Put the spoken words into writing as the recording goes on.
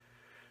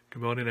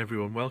Good morning,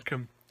 everyone.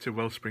 Welcome to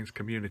Wellsprings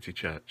Community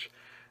Church.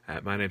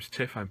 My name's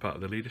Tiff. I'm part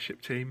of the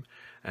leadership team,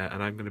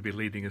 and I'm going to be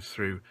leading us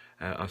through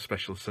our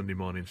special Sunday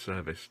morning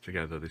service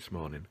together this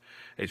morning.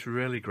 It's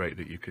really great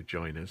that you could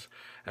join us.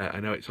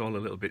 I know it's all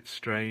a little bit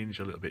strange,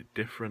 a little bit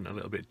different, a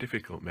little bit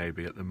difficult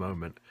maybe at the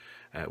moment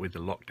with the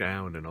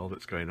lockdown and all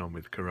that's going on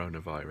with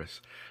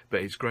coronavirus,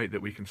 but it's great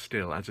that we can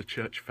still, as a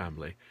church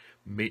family,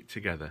 meet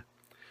together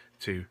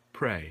to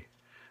pray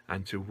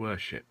and to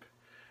worship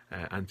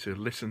and to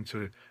listen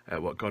to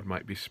what God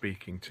might be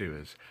speaking to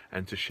us,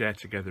 and to share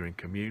together in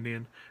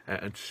communion,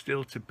 and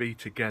still to be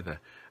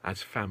together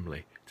as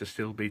family, to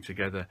still be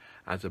together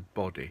as a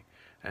body,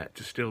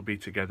 to still be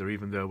together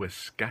even though we're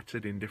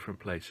scattered in different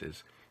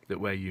places, that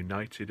we're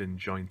united and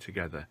joined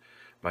together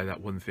by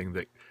that one thing,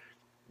 that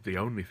the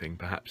only thing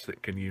perhaps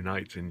that can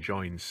unite and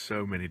join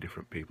so many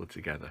different people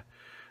together,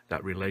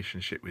 that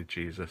relationship with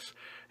Jesus,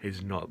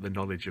 the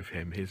knowledge of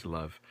him, his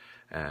love,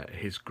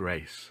 his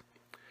grace.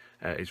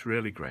 It's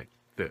really great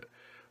that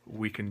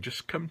we can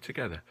just come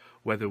together,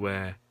 whether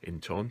we're in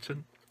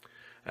Taunton,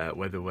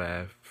 whether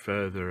we're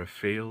further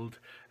afield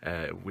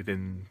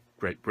within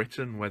Great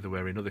Britain, whether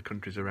we're in other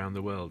countries around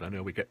the world. I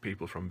know we get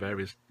people from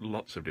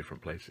lots of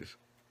different places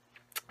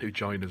who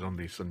join us on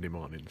these Sunday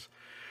mornings.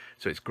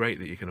 So it's great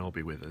that you can all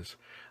be with us.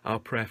 Our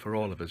prayer for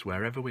all of us,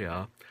 wherever we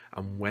are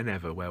and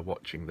whenever we're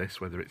watching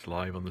this, whether it's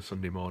live on the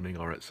Sunday morning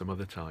or at some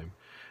other time,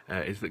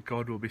 is that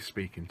God will be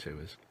speaking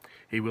to us.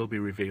 He will be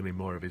revealing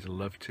more of his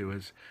love to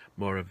us,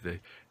 more of the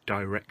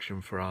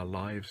direction for our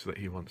lives that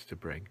he wants to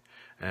bring.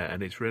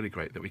 And it's really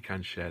great that we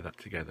can share that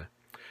together.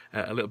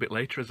 A little bit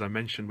later, as I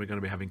mentioned, we're going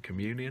to be having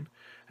communion.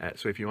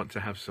 So if you want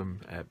to have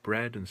some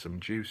bread and some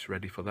juice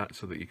ready for that,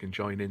 so that you can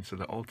join in, so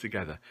that all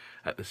together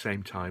at the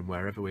same time,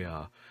 wherever we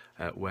are,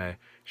 we're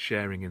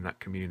sharing in that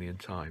communion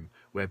time.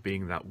 We're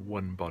being that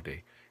one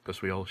body,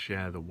 because we all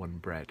share the one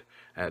bread.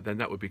 Then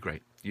that would be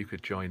great. You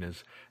could join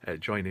us,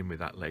 join in with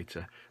that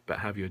later, but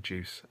have your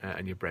juice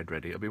and your bread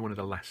ready. It'll be one of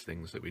the last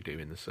things that we do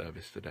in the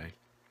service today.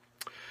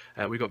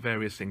 We've got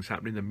various things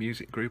happening. The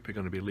music group are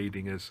going to be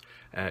leading us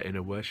in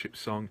a worship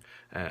song,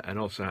 and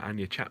also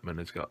Anya Chapman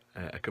has got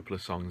a couple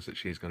of songs that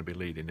she's going to be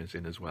leading us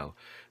in as well.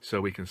 So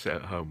we can sit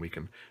at home, we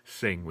can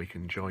sing, we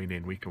can join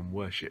in, we can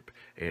worship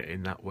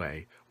in that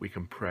way, we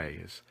can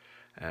praise.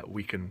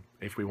 We can,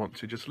 if we want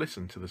to, just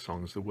listen to the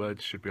songs. The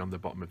words should be on the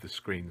bottom of the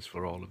screens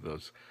for all of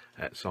those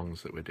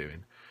songs that we're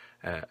doing.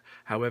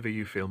 However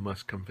you feel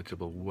most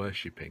comfortable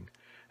worshipping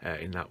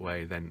in that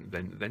way,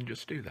 then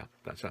just do that.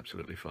 That's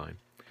absolutely fine.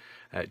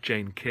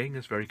 Jane King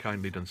has very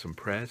kindly done some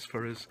prayers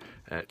for us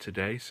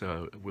today,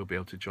 so we'll be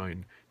able to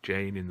join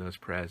Jane in those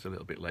prayers a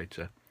little bit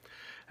later.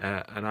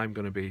 And I'm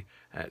going to be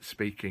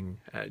speaking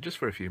just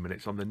for a few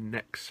minutes on the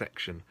next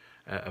section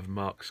of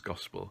Mark's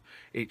Gospel.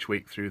 Each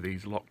week through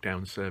these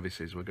lockdown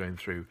services, we're going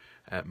through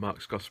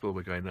Mark's Gospel.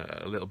 We're going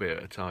a little bit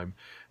at a time.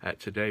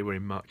 Today we're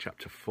in Mark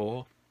chapter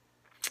 4,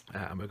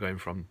 and we're going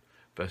from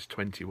verse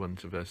 21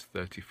 to verse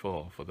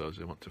 34 for those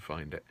who want to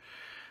find it.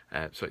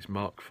 So it's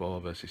Mark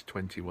 4 verses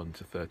 21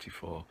 to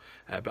 34,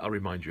 but I'll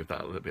remind you of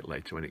that a little bit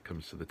later when it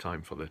comes to the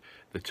time for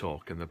the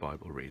talk and the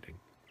Bible reading.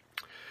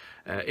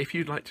 If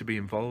you'd like to be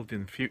involved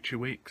in future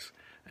weeks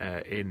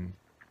in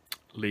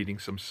leading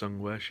some sung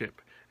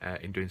worship,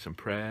 in doing some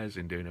prayers,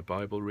 in doing a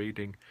Bible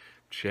reading,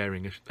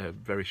 sharing a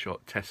very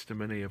short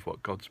testimony of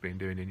what God's been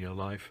doing in your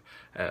life,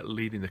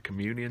 leading the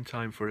communion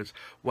time for us,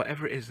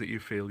 whatever it is that you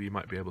feel you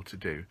might be able to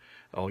do,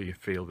 or you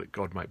feel that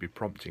God might be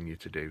prompting you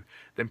to do,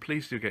 then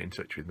please do get in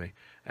touch with me,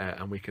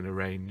 and we can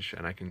arrange,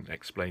 and I can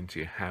explain to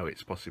you how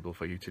it's possible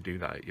for you to do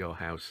that at your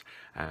house,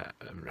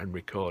 and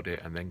record it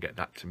and then get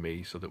that to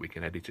me so that we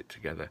can edit it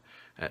together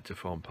to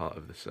form part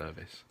of the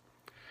service.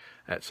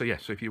 So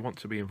if you want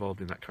to be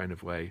involved in that kind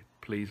of way,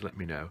 please let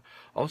me know.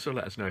 Also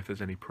let us know if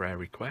there's any prayer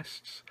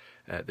requests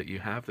that you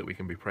have that we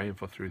can be praying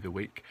for through the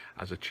week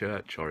as a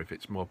church, or if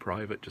it's more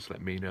private, just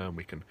let me know, and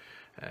we can,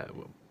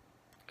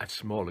 a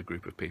smaller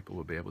group of people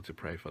will be able to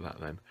pray for that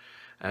then.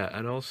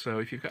 And also,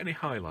 if you've got any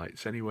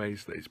highlights, any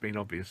ways that it's been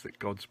obvious that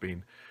God's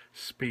been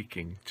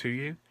speaking to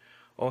you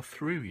or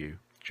through you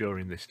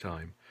during this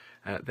time,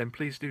 then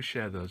please do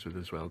share those with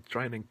us as well.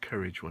 Try and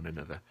encourage one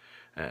another.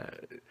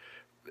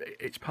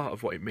 It's part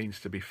of what it means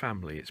to be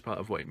family. It's part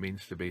of what it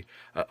means to be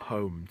at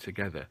home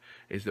together,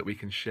 is that we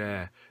can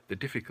share the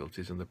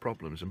difficulties and the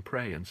problems and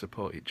pray and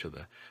support each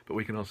other, but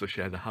we can also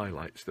share the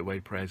highlights, the way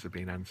prayers have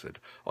been answered,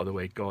 or the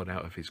way God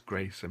out of his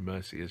grace and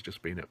mercy has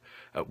just been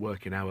at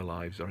work in our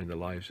lives or in the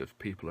lives of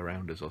people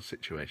around us or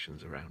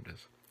situations around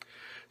us.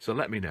 So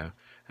let me know,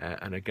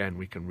 and again,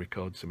 we can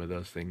record some of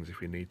those things if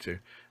we need to,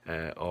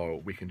 or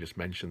we can just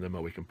mention them,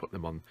 or we can put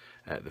them on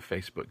the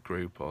Facebook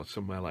group or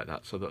somewhere like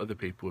that, so that other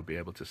people would be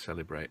able to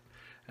celebrate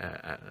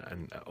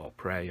or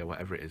pray, or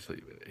whatever it is that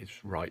is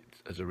right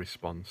as a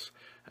response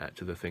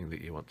to the thing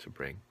that you want to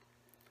bring.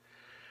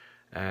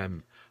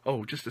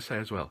 Just to say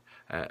as well,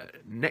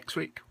 next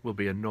week will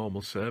be a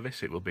normal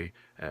service. It will be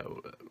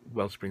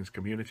Wellsprings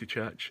Community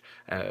Church.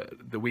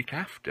 The week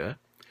after,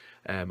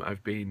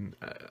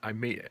 I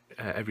meet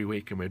every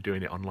week, and we're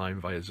doing it online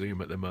via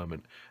Zoom at the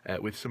moment,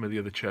 with some of the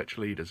other church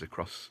leaders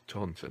across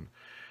Taunton.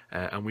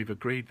 And we've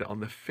agreed that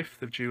on the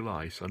 5th of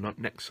July, so not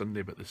next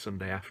Sunday but the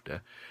Sunday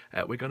after,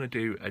 we're going to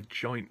do a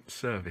joint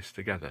service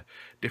together,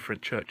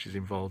 different churches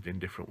involved in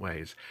different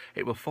ways.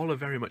 It will follow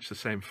very much the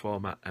same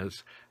format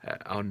as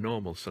our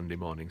normal Sunday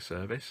morning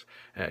service.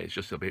 It's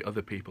just there'll be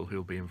other people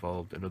who'll be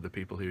involved and other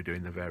people who are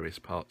doing the various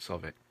parts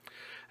of it.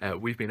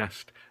 We've been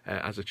asked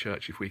as a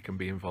church if we can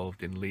be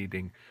involved in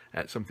leading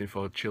something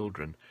for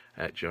children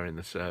during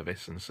the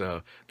service, and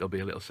so there'll be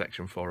a little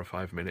section, 4 or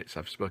 5 minutes.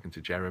 I've spoken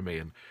to Jeremy,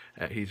 and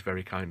he's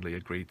very kindly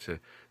agreed to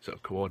sort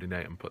of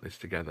coordinate and put this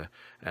together,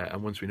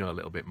 and once we know a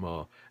little bit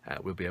more,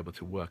 we'll be able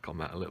to work on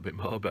that a little bit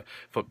more,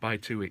 but by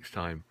 2 weeks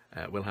time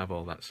we'll have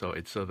all that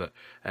sorted, so that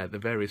the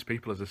various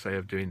people, as I say,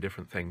 are doing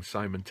different things.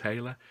 Simon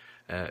Taylor,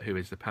 who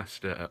is the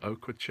pastor at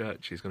Oakwood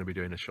Church, he's going to be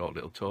doing a short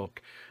little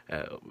talk.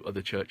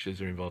 Other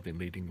churches are involved in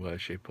leading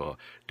worship or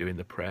doing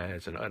the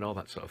prayers and all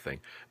that sort of thing,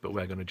 but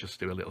we're going to just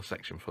do a little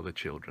section for the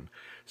children.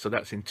 So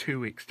that's in 2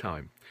 weeks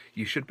time.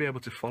 You should be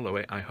able to follow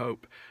it, I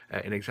hope,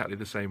 in exactly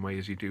the same way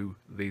as you do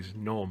these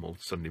normal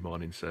Sunday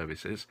morning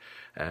services.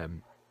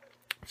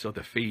 So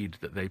the feed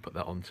that they put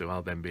that onto,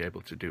 I'll then be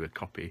able to do a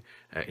copy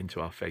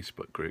into our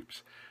Facebook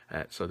groups,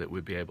 so that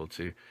we'll be able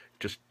to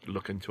just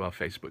look into our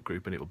Facebook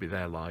group and it will be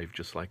there live,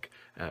 just like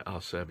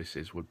our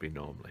services would be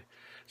normally.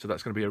 So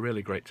that's going to be a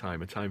really great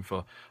time, a time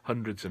for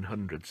hundreds and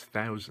hundreds,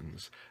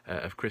 thousands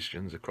of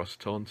Christians across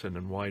Taunton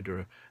and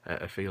wider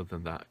afield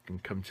than that can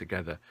come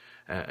together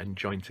and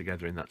join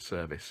together in that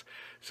service.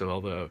 So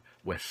although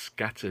we're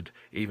scattered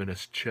even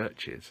as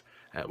churches,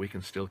 we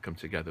can still come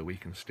together, we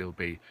can still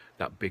be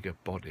that bigger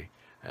body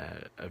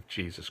of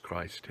Jesus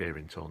Christ here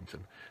in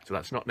Taunton. So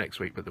that's not next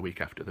week, but the week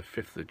after, the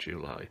 5th of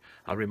July.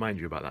 I'll remind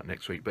you about that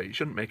next week, but it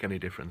shouldn't make any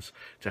difference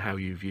to how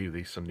you view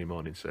these Sunday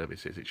morning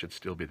services. It should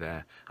still be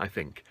there, I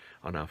think,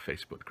 on our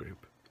Facebook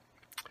group.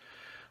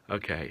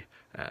 Okay,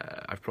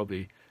 I've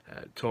probably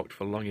talked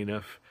for long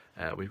enough.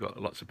 We've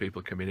got lots of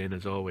people coming in,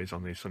 as always,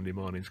 on these Sunday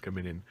mornings,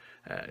 coming in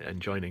and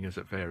joining us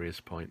at various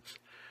points.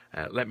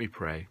 Let me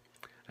pray,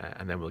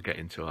 and then we'll get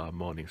into our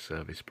morning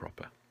service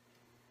proper.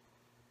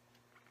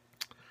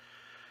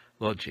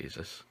 Lord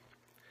Jesus,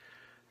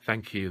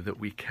 thank you that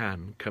we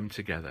can come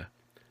together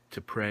to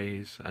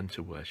praise and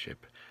to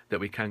worship, that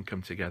we can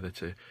come together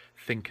to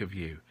think of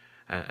you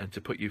and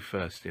to put you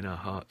first in our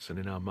hearts and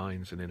in our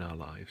minds and in our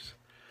lives.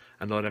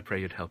 And Lord, I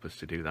pray you'd help us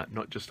to do that,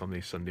 not just on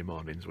these Sunday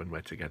mornings when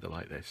we're together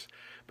like this,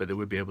 but that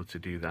we'd be able to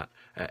do that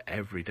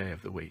every day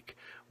of the week,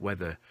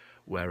 whether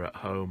we're at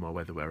home or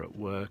whether we're at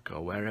work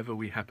or wherever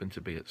we happen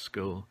to be at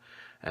school.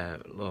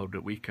 Lord,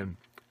 that we can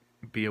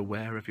be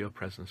aware of your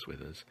presence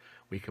with us.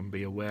 We can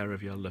be aware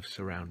of your love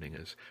surrounding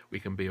us. We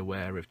can be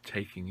aware of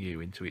taking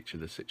you into each of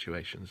the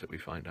situations that we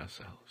find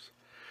ourselves.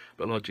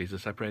 But Lord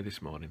Jesus, I pray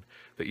this morning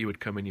that you would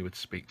come and you would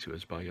speak to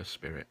us by your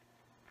Spirit,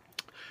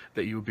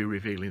 that you would be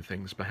revealing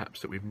things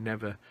perhaps that we've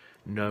never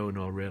known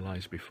or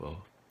realized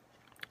before.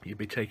 You'd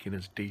be taking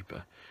us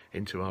deeper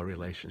into our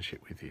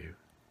relationship with you.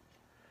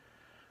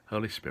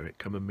 Holy Spirit,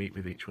 come and meet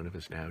with each one of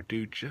us now.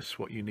 Do just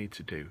what you need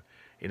to do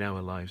in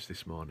our lives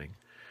this morning,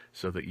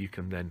 so that you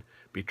can then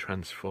be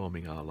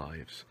transforming our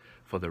lives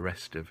for the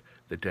rest of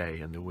the day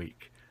and the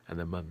week and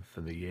the month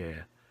and the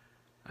year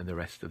and the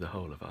rest of the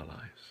whole of our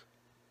lives.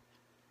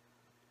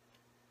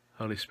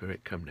 Holy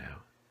Spirit, come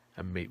now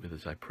and meet with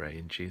us, I pray,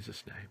 in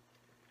Jesus' name.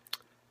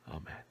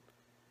 Amen.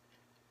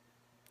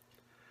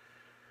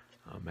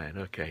 Amen.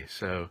 Okay,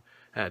 so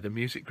the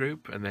music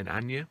group, and then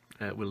Anya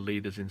will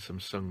lead us in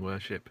some sung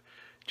worship.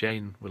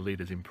 Jane will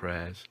lead us in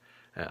prayers.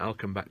 I'll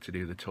come back to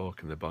do the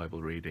talk and the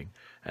Bible reading.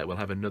 We'll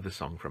have another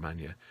song from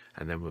Anya,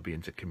 and then we'll be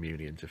into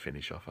communion to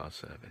finish off our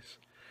service.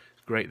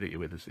 It's great that you're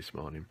with us this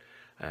morning,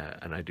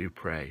 and I do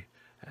pray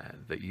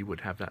that you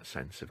would have that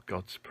sense of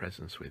God's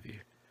presence with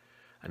you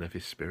and of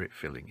his Spirit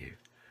filling you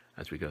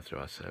as we go through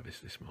our service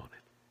this morning.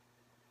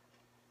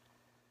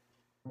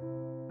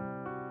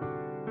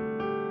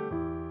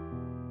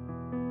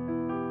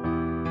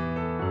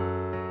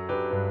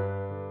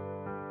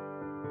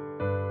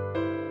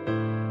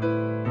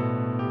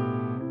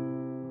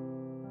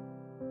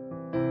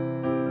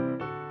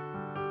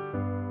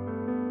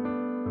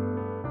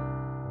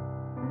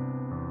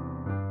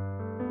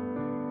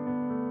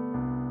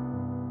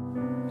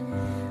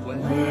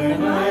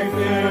 When I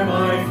fear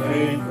my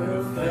faith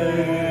will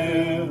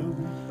fail,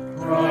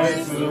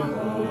 Christ will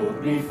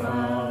hold me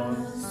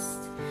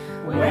fast.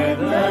 When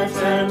the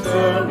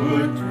tempter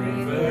would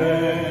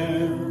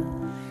prevail,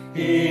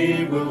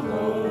 he will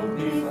hold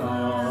me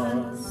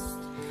fast.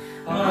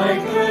 I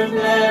could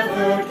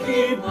never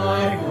keep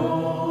my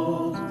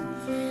hold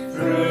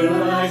through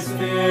life's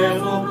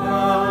fearful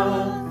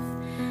path,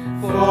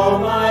 for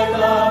my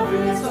love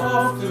is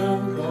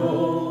often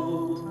cold.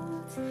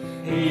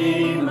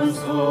 He must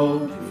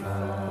hold me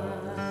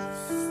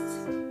fast.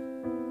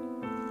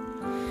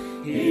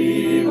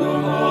 He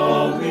will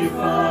hold me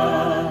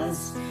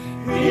fast.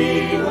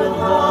 He will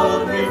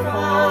hold me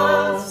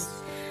fast.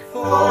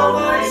 For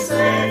my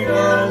Savior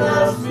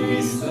loves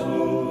me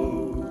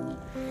so.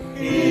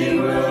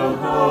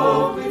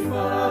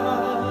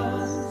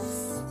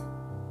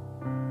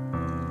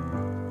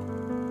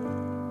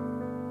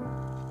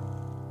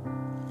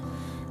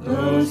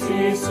 Those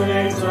he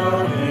saves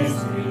are his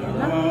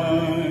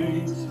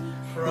delight.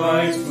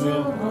 Christ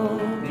will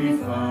hold me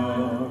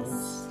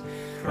fast,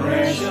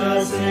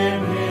 precious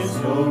in his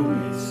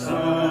holy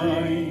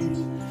sight.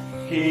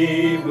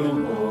 He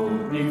will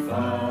hold me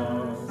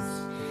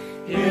fast.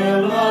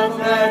 He'll not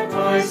let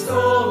my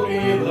soul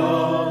be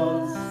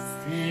lost.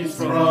 His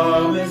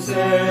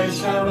promises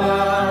shall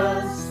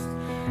last,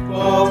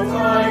 bought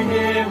by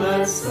him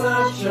at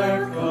such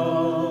a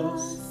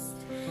cost.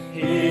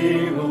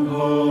 He will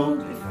hold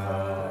me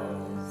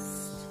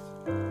fast.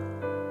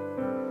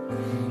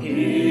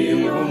 He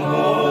will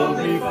hold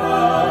me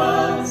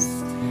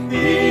fast.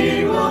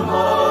 He will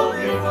hold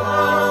me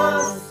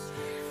fast.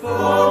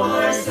 For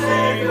my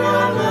Savior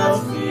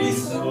loves me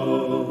so.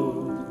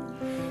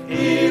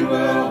 He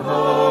will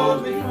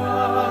hold me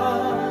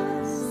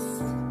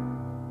fast.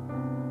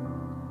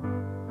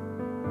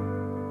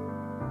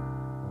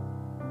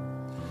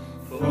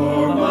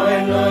 For my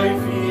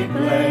life he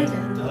bled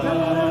and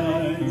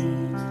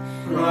died.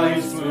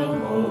 Christ will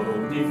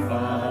hold me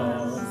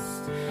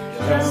fast.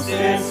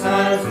 Justice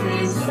has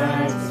been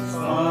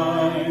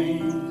satisfied.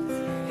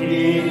 He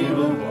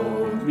will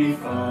hold me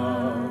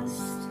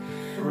fast.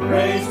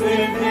 Raised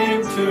with him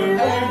to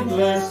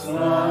endless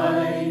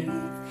life.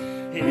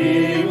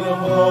 He will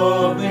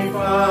hold me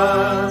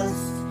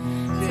fast,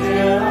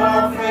 till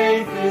our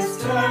faith is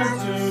turned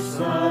to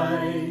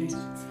sight,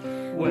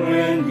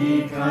 when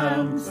he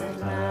comes at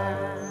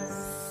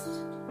last.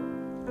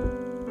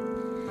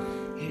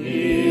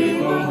 He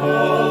will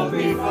hold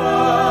me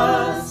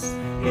fast.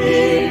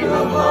 He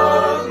will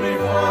hold me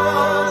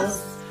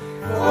fast.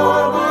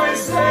 For my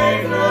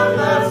Savior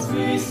loves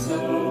me so.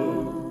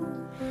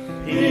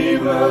 He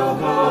will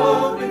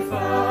hold me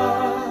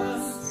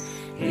fast.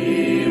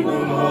 He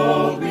will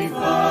hold me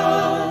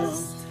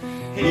fast.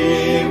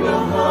 He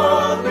will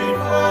hold me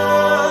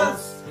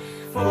fast.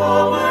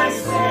 For my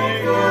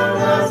Savior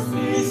loves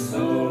me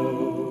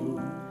so.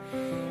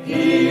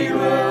 He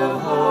will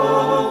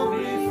hold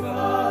me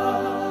fast.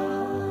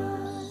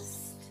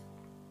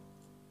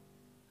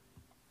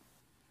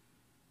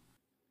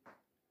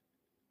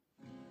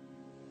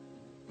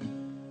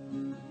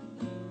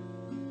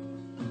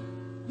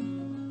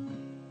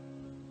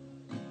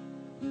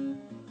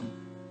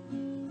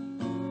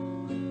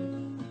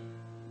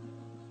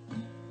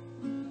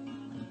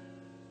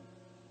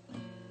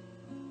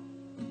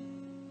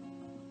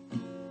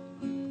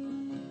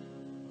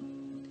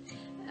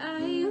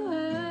 Are you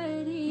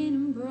hurting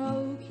and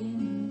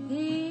broken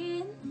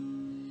within,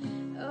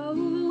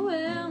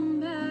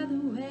 overwhelmed by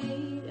the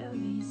weight of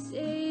your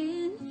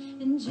sin,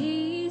 and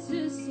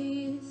Jesus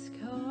is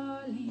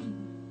calling?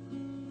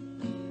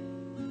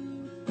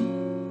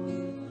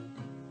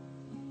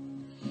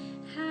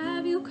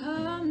 Have you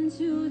come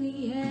to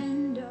the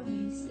end of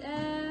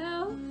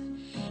yourself,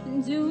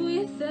 and do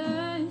you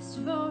thirst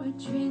for a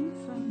drink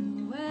from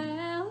the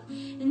well,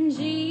 and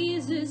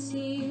Jesus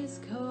is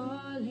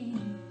calling?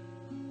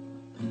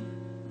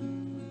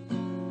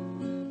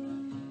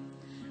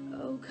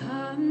 Oh,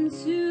 come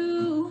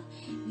to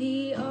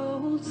the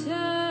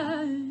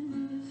altar.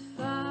 The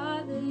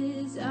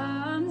Father's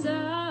arms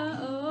are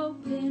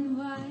open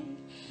wide.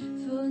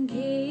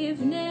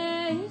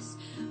 Forgiveness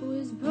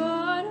was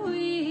bought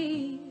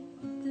with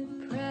the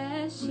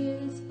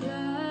precious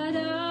blood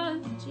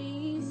of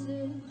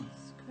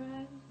Jesus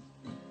Christ.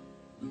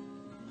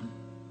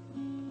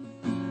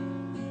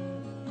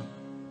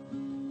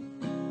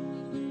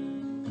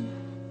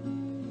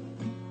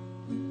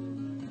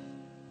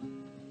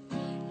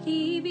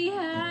 Leave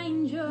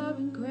behind your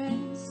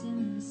regrets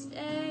and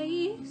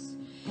mistakes.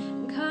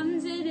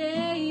 Come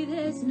today,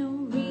 there's no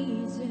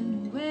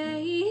reason to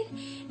wait,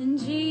 and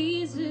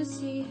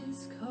Jesus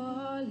is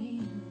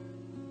calling.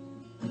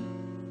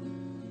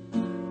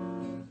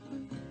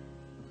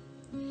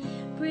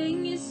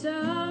 Bring your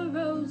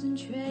sorrows and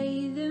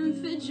trade them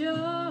for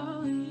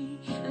joy,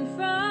 and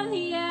from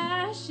the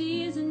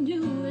ashes a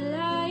new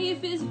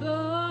life is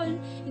born,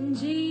 and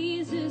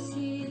Jesus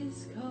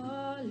is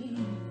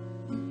calling.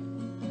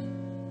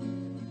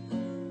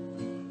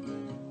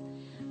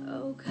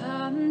 Oh,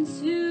 come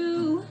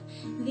to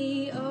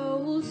the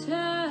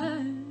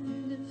altar.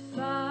 The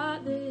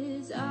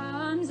Father's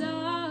arms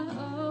are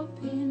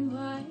open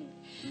wide.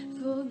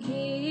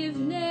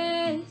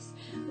 Forgiveness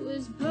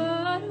was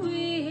bought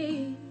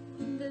with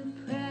the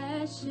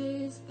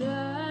precious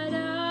blood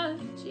of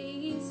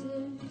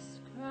Jesus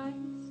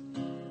Christ.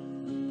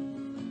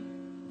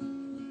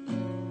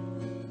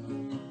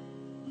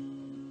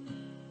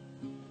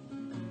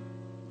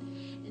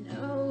 And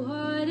oh,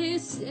 what a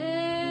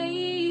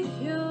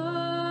Savior,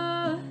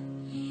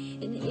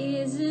 and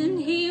isn't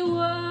he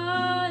wonderful?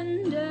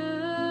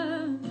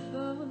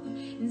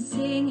 And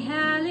sing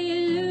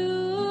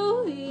hallelujah,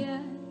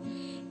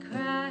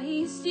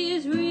 Christ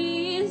is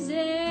risen,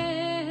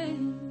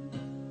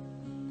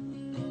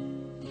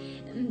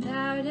 and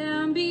bow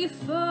down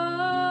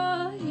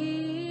before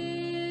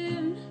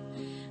him,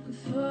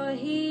 for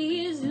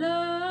he is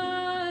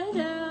Lord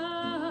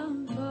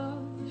of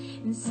all.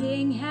 And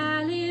sing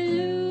hallelujah,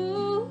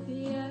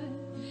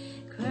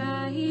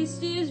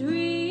 Christ is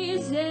risen.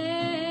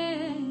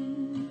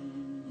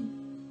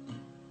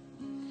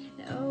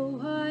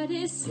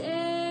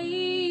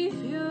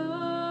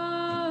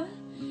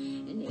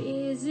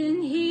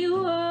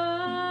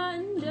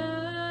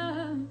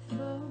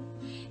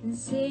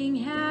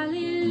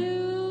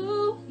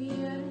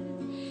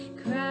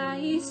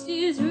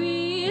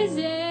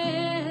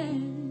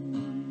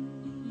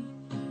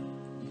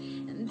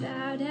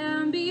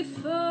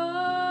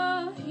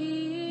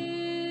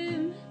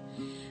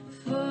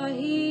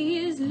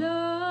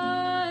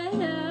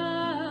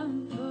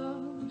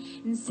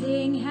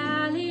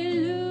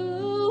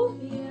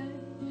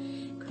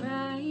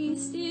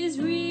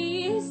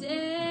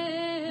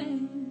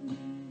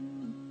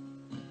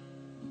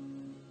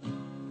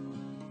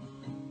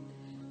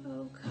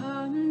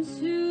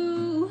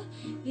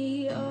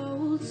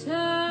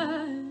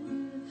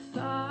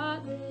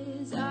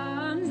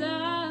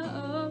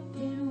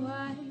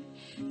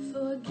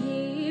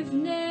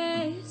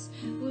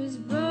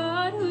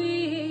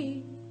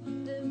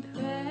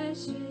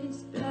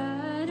 precious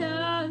blood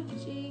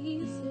of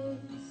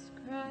Jesus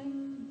Christ.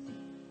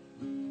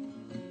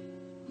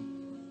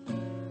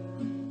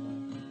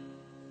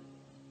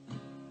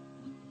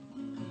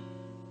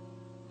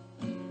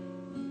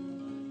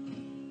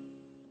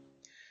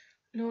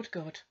 Lord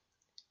God,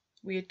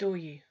 we adore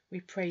you, we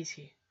praise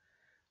you.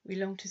 We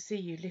long to see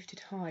you lifted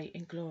high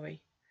in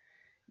glory.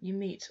 You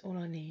meet all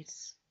our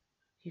needs.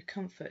 You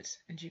comfort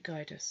and you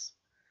guide us.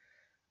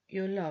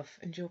 Your love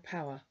and your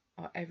power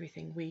are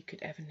everything we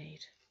could ever need.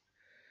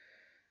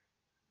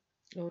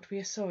 Lord, we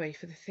are sorry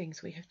for the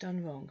things we have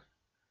done wrong,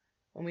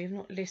 when we have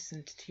not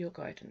listened to your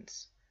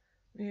guidance,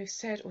 when we have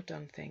said or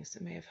done things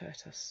that may have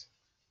hurt us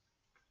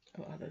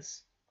or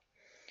others.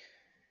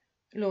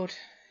 Lord,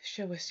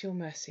 show us your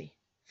mercy,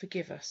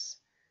 forgive us,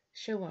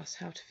 show us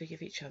how to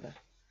forgive each other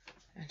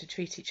and to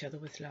treat each other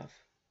with love.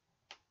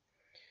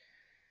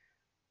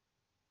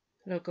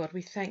 Lord God,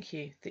 we thank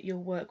you that your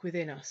work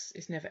within us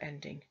is never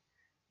ending.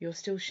 You're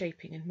still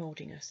shaping and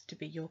moulding us to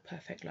be your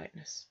perfect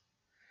likeness.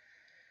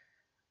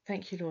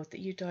 Thank you, Lord,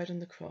 that you died on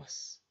the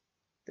cross,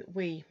 that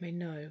we may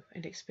know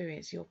and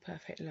experience your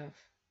perfect love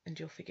and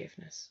your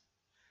forgiveness.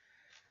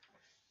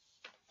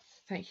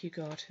 Thank you,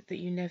 God, that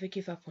you never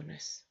give up on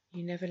us,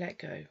 you never let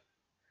go.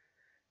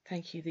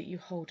 Thank you that you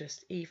hold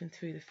us even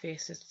through the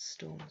fiercest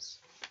storms.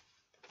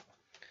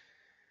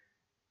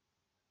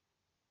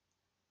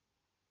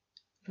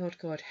 Lord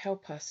God,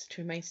 help us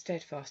to remain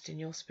steadfast in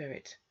your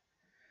spirit.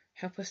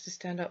 Help us to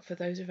stand up for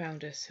those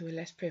around us who are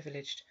less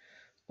privileged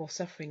or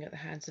suffering at the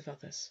hands of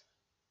others.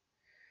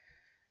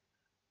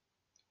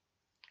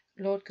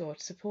 Lord God,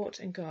 support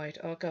and guide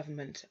our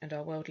government and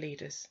our world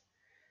leaders.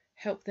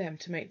 Help them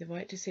to make the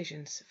right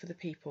decisions for the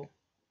people,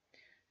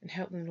 and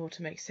help them, Lord,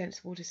 to make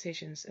sensible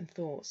decisions and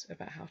thoughts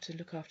about how to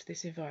look after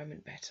this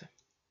environment better.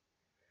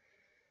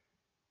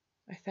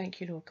 I thank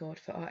you, Lord God,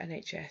 for our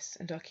NHS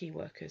and our key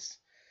workers,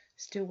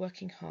 still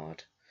working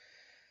hard,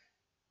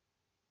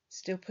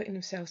 still putting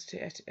themselves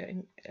to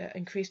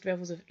increased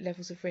levels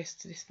of risk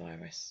to this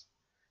virus.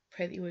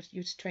 Pray that you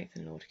would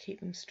strengthen, Lord,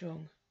 keep them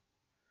strong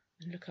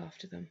and look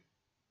after them.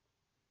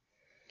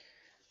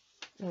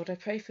 Lord, I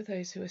pray for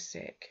those who are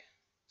sick.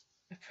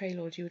 I pray,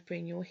 Lord, you would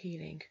bring your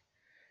healing,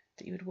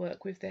 that you would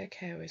work with their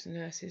carers,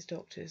 nurses,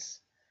 doctors,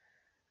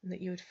 and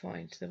that you would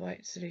find the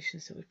right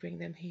solutions that would bring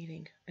them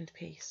healing and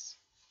peace.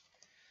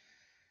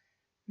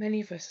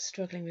 Many of us are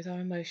struggling with our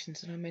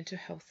emotions and our mental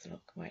health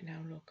right now,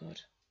 Lord God.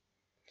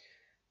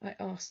 I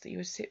ask that you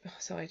would sit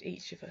beside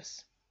each of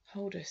us,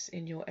 hold us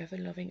in your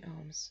ever-loving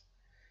arms,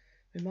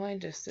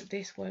 remind us that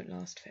this won't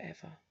last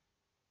forever,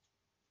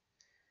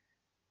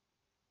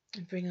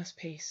 and bring us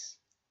peace.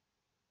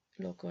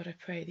 Lord God, I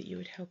pray that you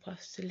would help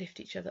us to lift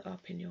each other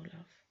up in your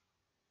love,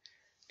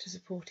 to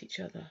support each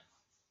other.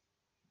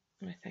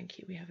 And I thank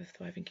you we have a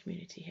thriving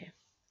community here.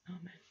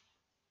 Amen.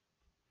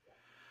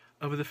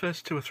 Over the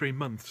first 2 or 3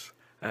 months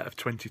of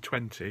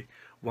 2020,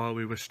 while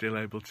we were still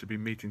able to be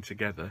meeting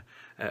together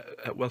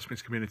at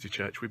Wellsprings Community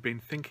Church, we've been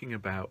thinking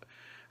about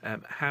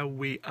how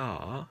we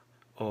are,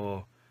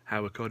 or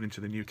how according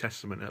to the New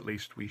Testament at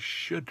least we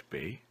should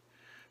be,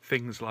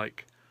 things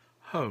like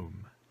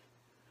home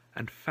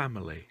and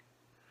family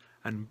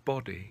and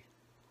body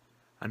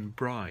and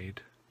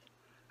bride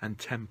and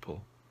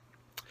temple.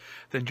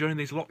 Then during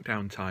these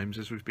lockdown times,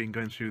 as we've been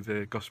going through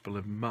the Gospel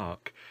of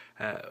Mark,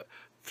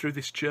 through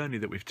this journey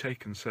that we've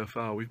taken so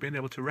far, we've been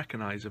able to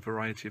recognise a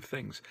variety of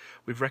things.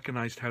 We've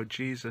recognised how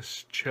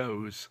Jesus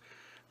chose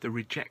the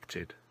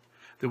rejected,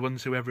 the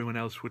ones who everyone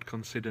else would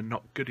consider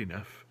not good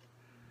enough,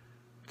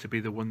 to be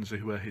the ones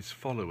who were his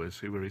followers,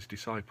 who were his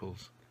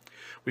disciples.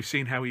 We've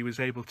seen how he was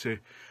able to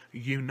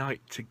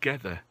unite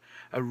together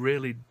a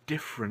really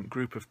different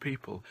group of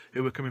people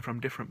who were coming from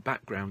different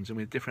backgrounds and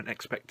with different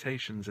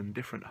expectations and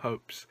different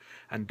hopes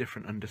and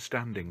different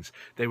understandings.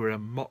 They were a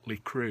motley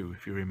crew,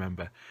 if you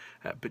remember,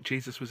 but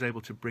Jesus was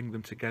able to bring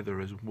them together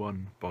as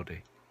one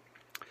body.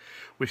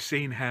 We've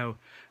seen how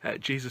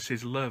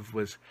Jesus' love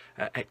was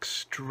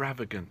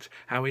extravagant,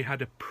 how he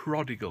had a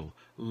prodigal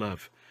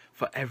love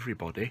for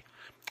everybody,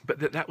 but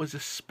that was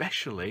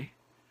especially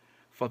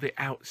for the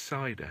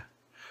outsider,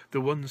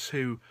 the ones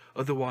who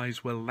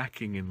otherwise were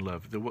lacking in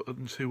love, the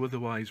ones who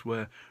otherwise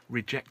were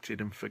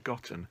rejected and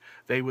forgotten.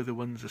 They were the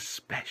ones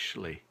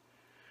especially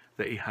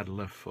that he had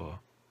love for.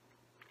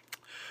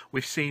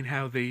 We've seen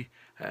how the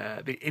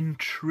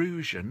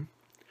intrusion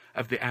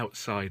of the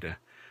outsider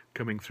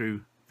coming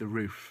through the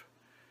roof,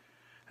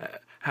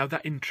 how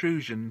that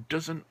intrusion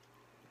doesn't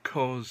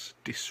cause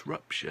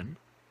disruption,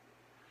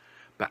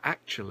 but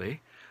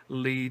actually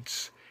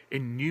leads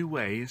in new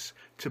ways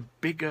to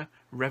bigger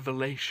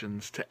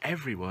revelations to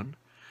everyone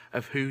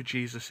of who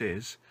Jesus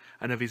is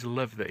and of his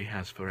love that he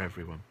has for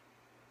everyone.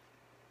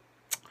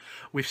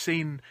 We've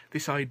seen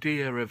this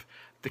idea of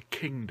the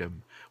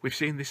kingdom. We've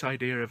seen this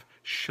idea of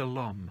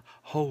shalom,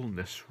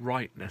 wholeness,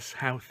 rightness,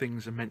 how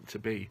things are meant to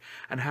be,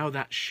 and how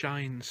that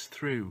shines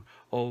through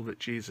all that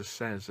Jesus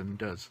says and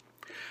does,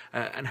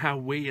 and how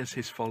we as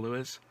his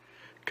followers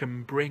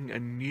can bring a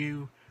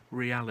new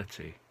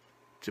reality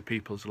to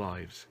people's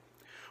lives.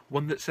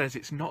 One that says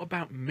it's not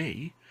about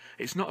me,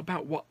 it's not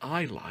about what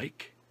I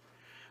like,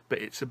 but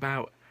it's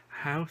about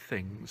how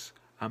things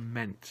are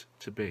meant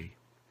to be.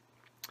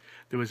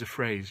 There was a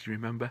phrase, do you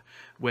remember?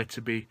 We're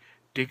to be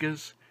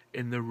diggers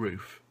in the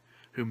roof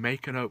who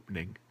make an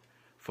opening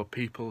for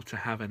people to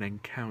have an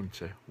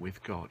encounter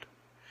with God.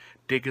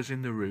 Diggers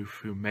in the roof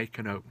who make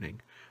an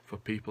opening for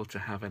people to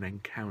have an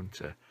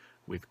encounter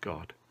with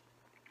God.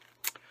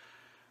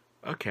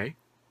 Okay,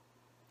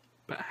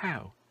 but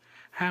how?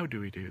 How do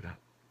we do that?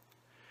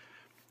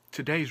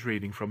 Today's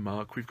reading from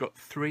Mark, we've got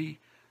 3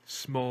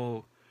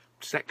 small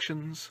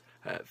sections,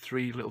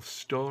 3 little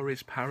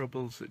stories,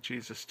 parables that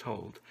Jesus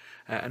told.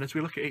 And as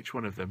we look at each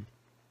one of them,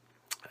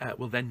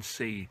 we'll then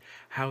see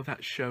how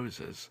that shows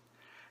us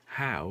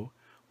how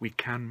we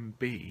can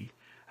be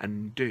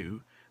and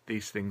do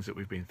these things that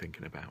we've been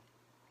thinking about,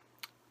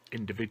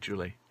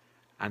 individually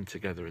and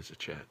together as a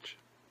church.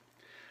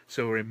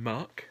 So we're in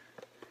Mark,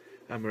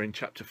 and we're in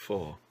chapter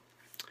 4.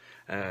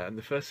 And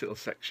the first little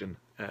section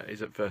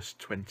is at verse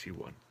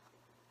 21.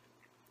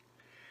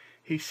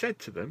 He said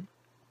to them,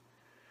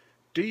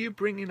 "Do you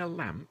bring in a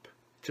lamp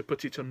to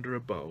put it under a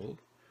bowl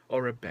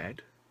or a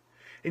bed?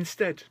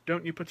 Instead,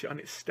 don't you put it on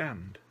its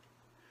stand?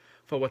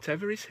 For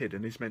whatever is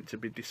hidden is meant to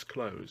be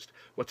disclosed.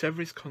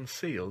 Whatever is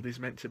concealed is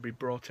meant to be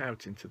brought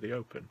out into the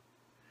open.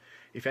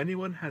 If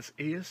anyone has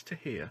ears to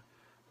hear,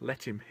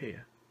 let him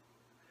hear.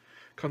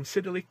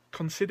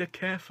 Consider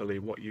carefully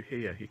what you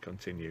hear," he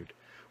continued.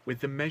 "With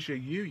the measure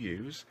you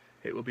use,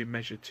 it will be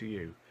measured to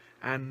you,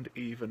 and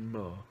even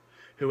more.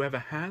 Whoever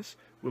has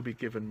will be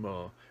given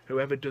more.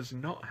 Whoever does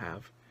not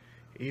have,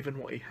 even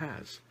what he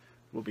has,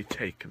 will be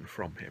taken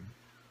from him."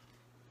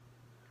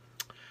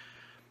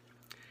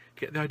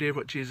 Get the idea of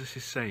what Jesus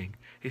is saying?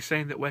 He's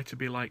saying that we're to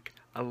be like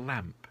a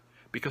lamp,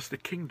 because the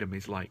kingdom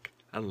is like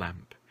a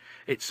lamp.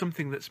 It's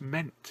something that's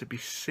meant to be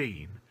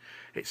seen.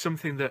 It's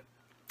something that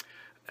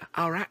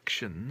our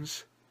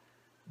actions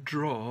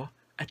draw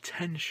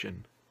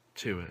attention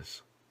to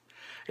us.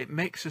 It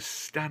makes us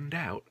stand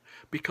out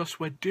because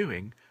we're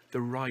doing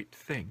the right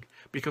thing,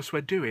 because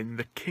we're doing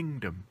the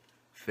kingdom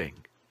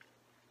thing.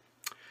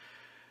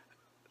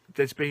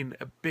 There's been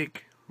a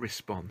big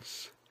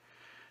response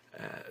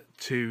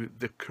to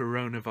the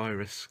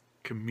coronavirus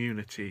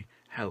community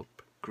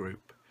help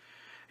group.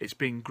 It's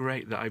been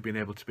great that I've been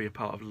able to be a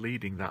part of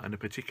leading that, and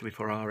particularly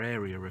for our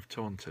area of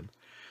Taunton.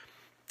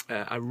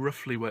 I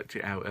roughly worked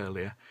it out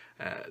earlier.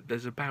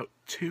 There's about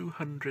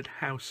 200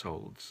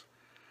 households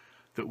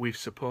that we've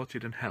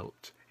supported and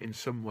helped in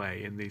some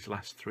way in these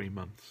last 3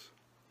 months.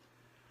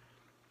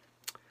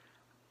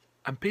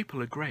 And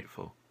people are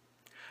grateful.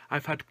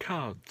 I've had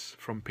cards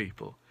from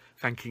people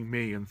thanking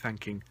me and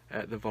thanking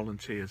the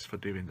volunteers for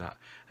doing that.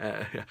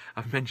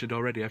 I've mentioned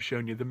already, I've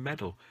shown you the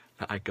medal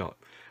that I got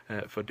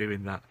for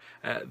doing that.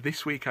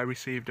 This week I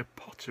received a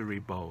pottery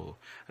bowl.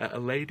 A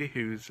lady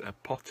who's a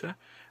potter,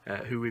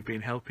 who we've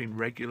been helping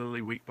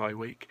regularly week by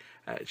week,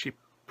 she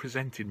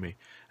presented me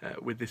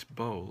with this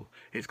bowl.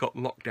 It's got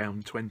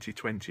Lockdown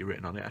 2020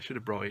 written on it. I should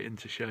have brought it in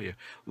to show you.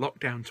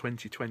 Lockdown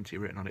 2020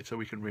 written on it so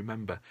we can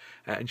remember.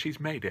 And she's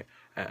made it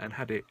and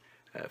had it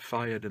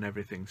fired and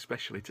everything,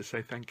 especially to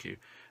say thank you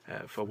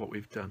for what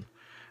we've done.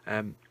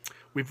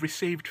 We've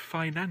received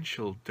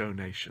financial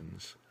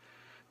donations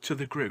to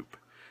the group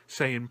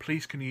saying,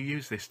 please can you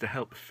use this to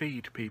help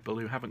feed people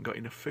who haven't got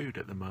enough food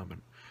at the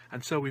moment.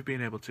 And so we've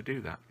been able to do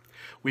that.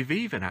 We've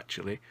even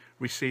actually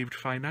received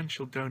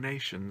financial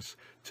donations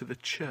to the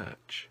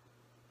church.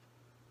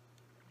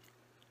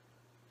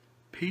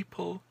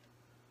 People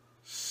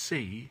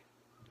see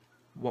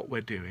what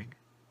we're doing.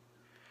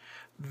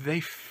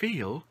 They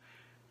feel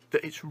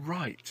that it's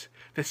right.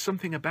 There's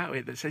something about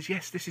it that says,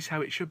 yes, this is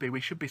how it should be.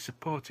 We should be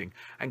supporting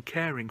and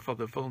caring for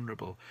the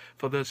vulnerable,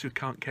 for those who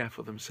can't care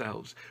for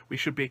themselves. We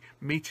should be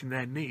meeting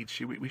their needs.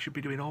 We should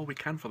be doing all we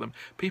can for them.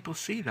 People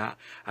see that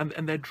and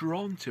they're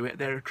drawn to it,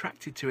 they're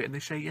attracted to it, and they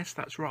say, yes,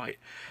 that's right.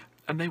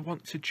 And they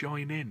want to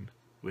join in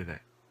with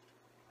it.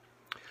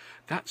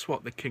 That's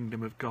what the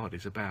kingdom of God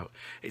is about.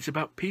 It's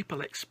about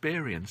people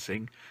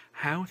experiencing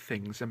how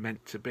things are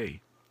meant to be.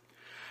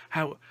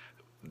 How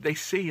they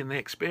see and they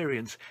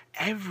experience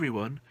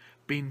everyone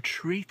being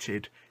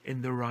treated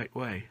in the right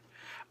way.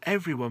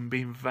 Everyone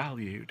being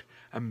valued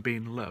and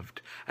being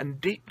loved.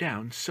 And deep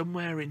down,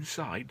 somewhere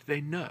inside,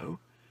 they know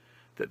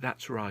that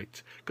that's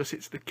right. Because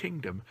it's the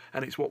kingdom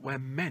and it's what we're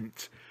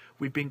meant.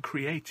 We've been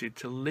created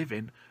to live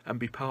in and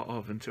be part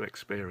of and to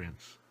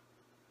experience.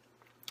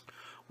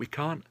 We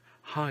can't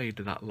hide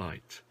that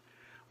light.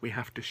 We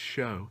have to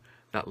show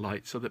that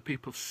light so that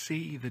people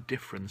see the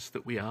difference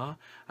that we are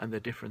and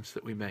the difference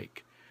that we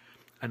make,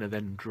 and are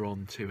then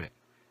drawn to it.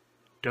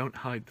 Don't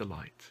hide the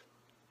light.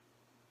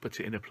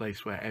 Put it in a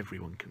place where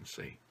everyone can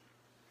see.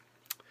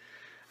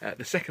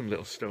 The second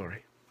little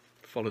story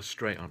follows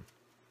straight on.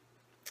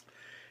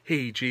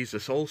 He,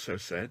 Jesus, also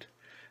said,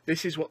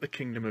 "This is what the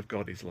kingdom of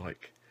God is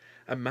like.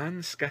 A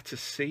man scatters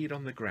seed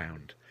on the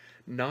ground.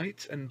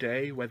 Night and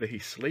day, whether he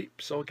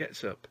sleeps or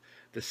gets up,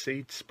 the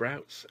seed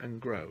sprouts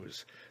and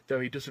grows, though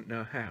he doesn't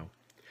know how.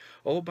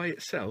 All by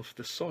itself,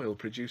 the soil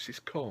produces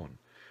corn,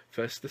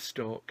 first the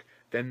stalk,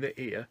 then the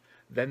ear,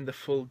 then the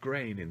full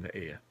grain in the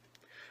ear.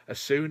 As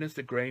soon as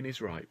the grain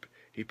is ripe,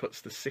 he puts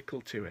the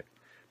sickle to it,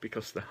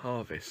 because the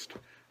harvest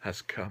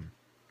has come.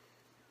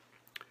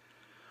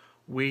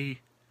 We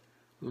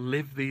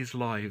live these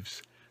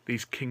lives,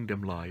 these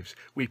kingdom lives.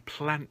 We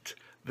plant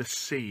the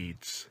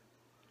seeds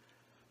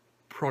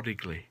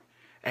prodigally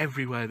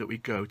everywhere that we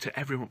go, to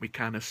everyone we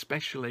can,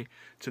 especially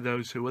to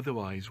those who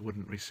otherwise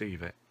wouldn't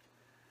receive it.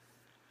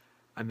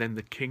 And then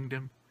the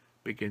kingdom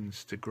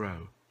begins to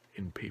grow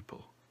in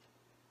people.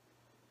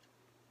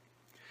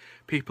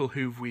 People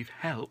who we've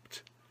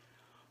helped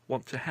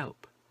want to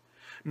help.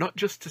 Not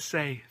just to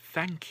say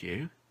thank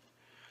you,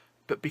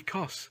 but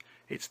because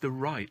it's the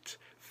right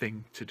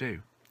thing to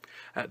do.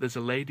 There's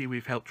a lady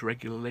we've helped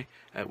regularly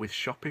with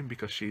shopping,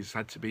 because she's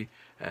had to be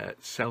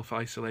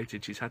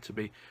self-isolated. She's had to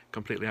be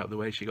completely out of the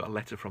way. She got a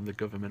letter from the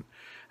government.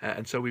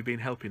 And so we've been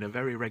helping her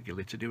very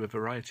regularly to do a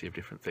variety of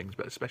different things,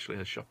 but especially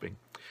her shopping.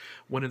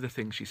 One of the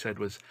things she said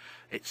was,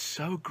 it's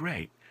so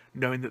great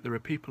knowing that there are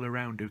people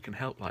around who can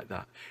help like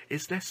that.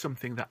 Is there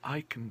something that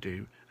I can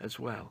do as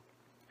well?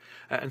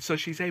 And so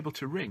she's able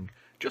to ring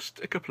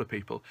just a couple of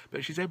people,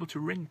 but she's able to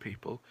ring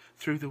people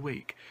through the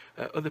week,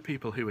 other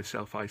people who are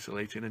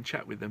self-isolating, and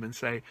chat with them and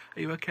say,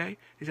 are you okay?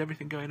 Is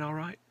everything going all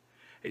right?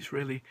 It's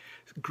really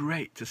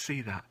great to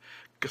see that,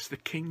 because the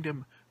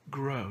kingdom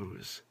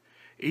grows.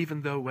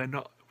 Even though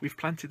we've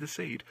planted the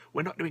seed,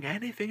 we're not doing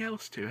anything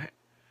else to it,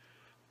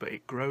 but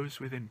it grows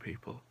within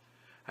people,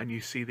 and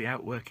you see the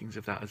outworkings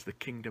of that as the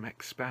kingdom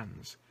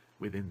expands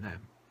within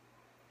them.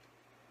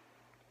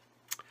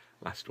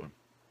 Last one.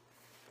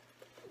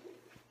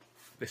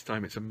 This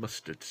time it's a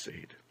mustard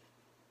seed.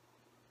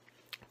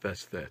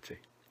 Verse 30.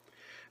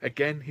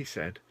 Again he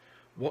said,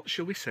 what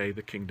shall we say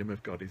the kingdom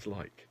of God is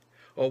like?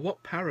 Or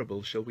what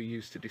parable shall we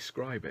use to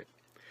describe it?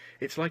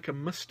 It's like a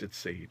mustard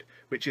seed,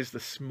 which is the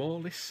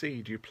smallest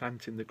seed you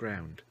plant in the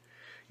ground.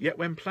 Yet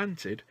when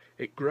planted,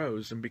 it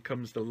grows and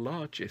becomes the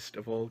largest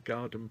of all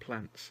garden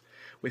plants,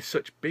 with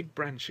such big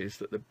branches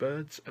that the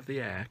birds of the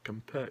air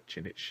can perch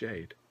in its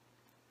shade.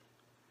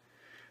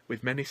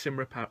 With many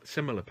similar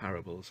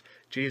parables,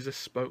 Jesus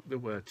spoke the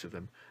word to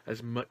them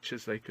as much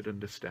as they could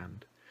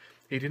understand.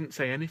 He didn't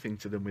say anything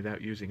to them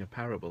without using a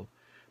parable,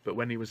 but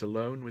when he was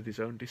alone with his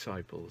own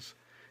disciples,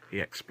 he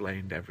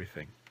explained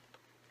everything.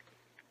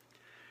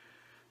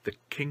 The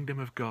kingdom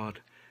of God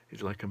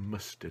is like a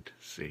mustard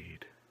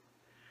seed.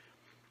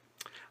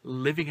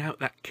 Living out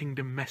that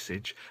kingdom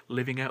message,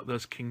 living out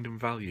those kingdom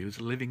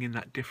values, living in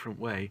that different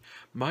way,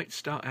 might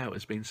start out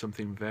as being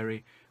something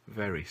very,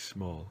 very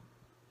small.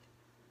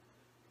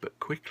 But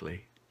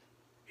quickly,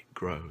 it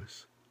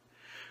grows.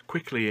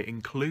 Quickly, it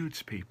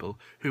includes people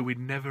who we'd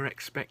never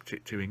expect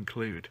it to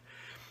include,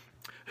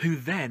 who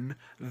then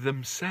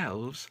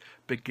themselves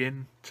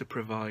begin to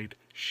provide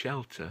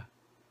shelter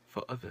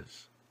for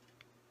others.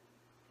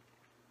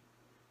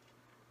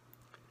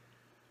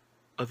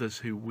 Others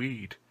who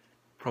we'd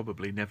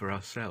probably never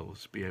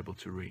ourselves be able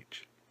to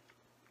reach.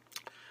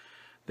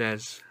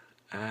 There's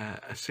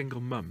a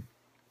single mum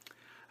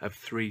of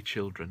 3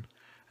 children.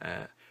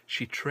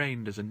 She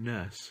trained as a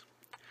nurse.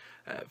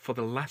 For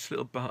the last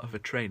little part of her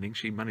training,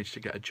 she managed to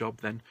get a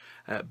job then,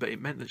 but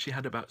it meant that she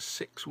had about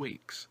 6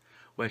 weeks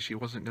where she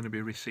wasn't going to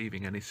be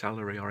receiving any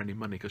salary or any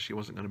money, because she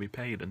wasn't going to be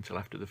paid until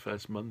after the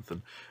first month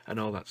and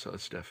all that sort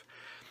of stuff.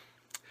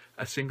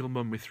 A single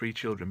mum with 3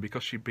 children,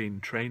 because she'd been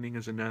training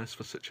as a nurse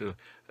for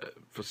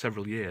for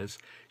several years,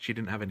 she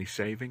didn't have any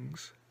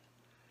savings.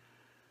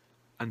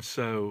 And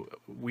so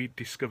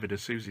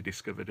Susie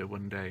discovered her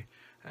one day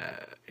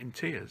in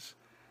tears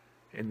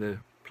in the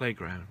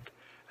playground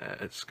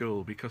at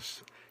school,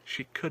 because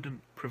she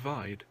couldn't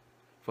provide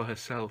for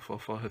herself or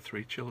for her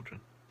 3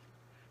 children.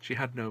 She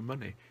had no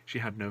money, she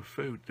had no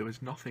food, there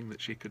was nothing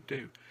that she could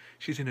do.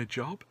 She's in a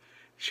job,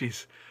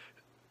 she's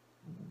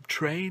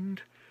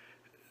trained,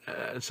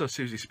 and so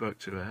Susie spoke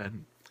to her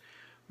and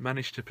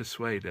managed to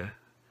persuade her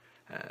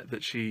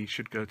that she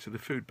should go to the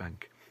food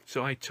bank.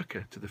 So I took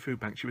her to the food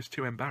bank. She was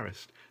too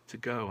embarrassed to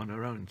go on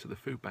her own to the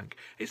food bank.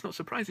 It's not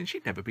surprising.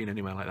 She'd never been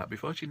anywhere like that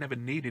before. She'd never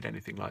needed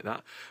anything like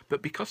that.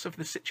 But because of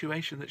the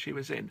situation that she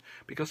was in,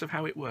 because of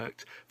how it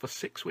worked, for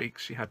 6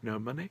 weeks she had no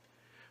money.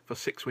 For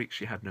 6 weeks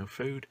she had no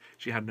food.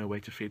 She had no way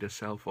to feed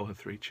herself or her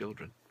 3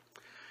 children.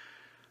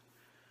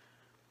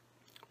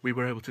 We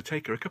were able to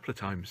take her a couple of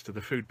times to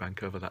the food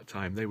bank over that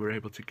time. They were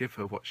able to give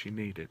her what she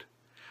needed.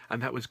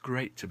 And that was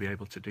great to be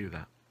able to do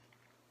that.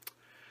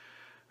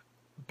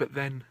 But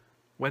then,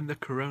 when the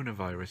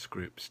coronavirus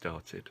group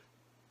started,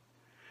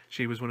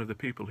 she was one of the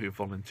people who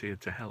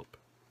volunteered to help.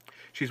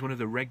 She's one of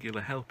the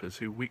regular helpers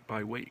who week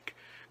by week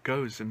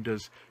goes and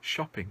does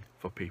shopping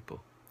for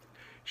people.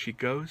 She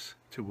goes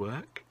to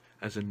work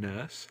as a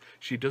nurse.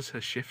 She does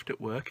her shift at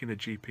work in a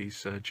GP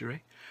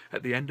surgery.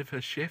 At the end of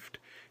her shift,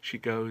 she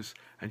goes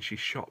and she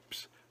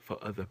shops for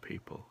other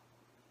people.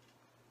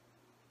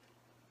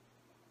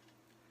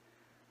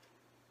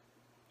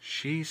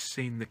 She's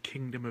seen the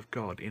kingdom of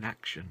God in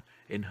action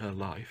in her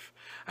life,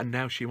 and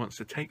now she wants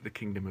to take the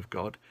kingdom of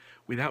God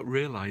without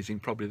realizing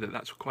probably that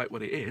that's quite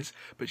what it is,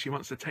 but she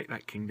wants to take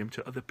that kingdom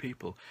to other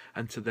people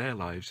and to their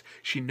lives.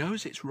 She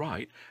knows it's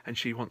right and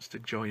she wants to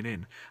join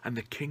in, and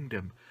the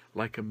kingdom,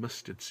 like a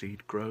mustard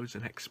seed, grows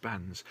and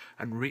expands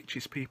and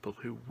reaches people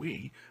who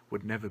we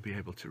would never be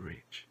able to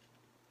reach.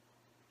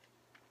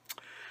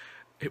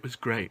 It was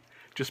great.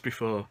 Just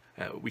before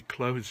we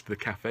closed the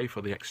cafe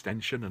for the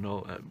extension and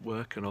all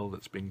work and all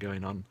that's been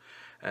going on,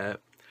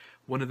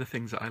 one of the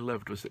things that I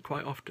loved was that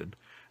quite often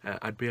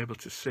I'd be able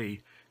to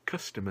see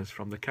customers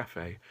from the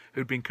cafe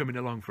who'd been coming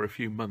along for a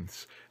few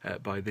months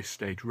by this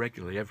stage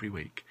regularly every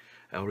week,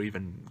 or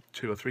even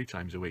 2 or 3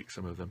 times a week,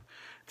 some of them,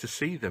 to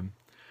see them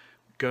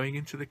going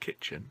into the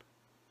kitchen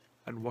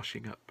and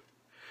washing up,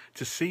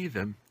 to see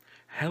them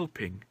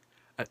helping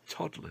at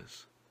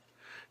toddlers,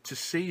 to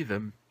see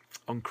them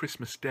on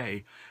Christmas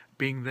Day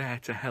being there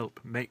to help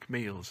make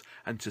meals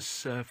and to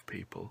serve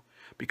people,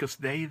 because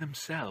they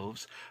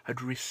themselves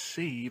had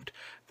received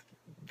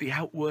the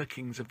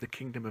outworkings of the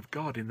kingdom of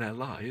God in their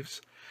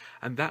lives,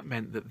 and that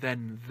meant that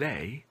then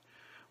they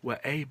were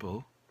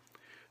able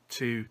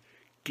to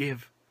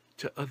give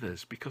to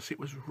others because it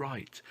was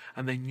right,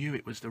 and they knew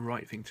it was the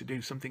right thing to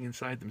do. Something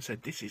inside them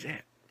said, this is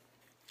it.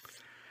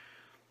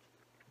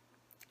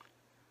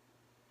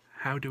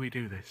 How do we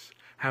do this?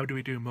 How do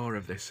we do more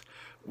of this?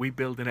 We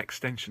build an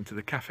extension to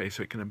the cafe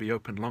so it can be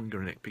open longer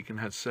and it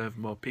can serve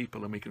more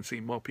people, and we can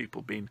see more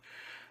people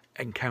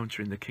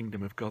encountering the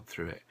kingdom of God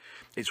through it.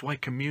 It's why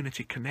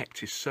Community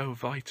Connect is so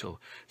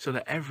vital, so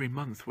that every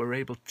month we're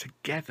able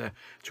together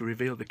to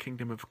reveal the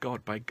kingdom of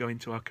God by going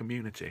to our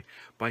community,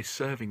 by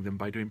serving them,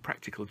 by doing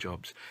practical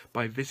jobs,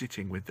 by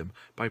visiting with them,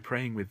 by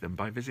praying with them,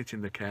 by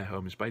visiting the care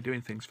homes, by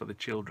doing things for the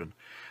children,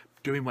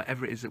 doing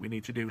whatever it is that we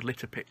need to do,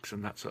 litter picks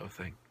and that sort of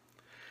thing.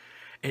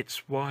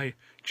 It's why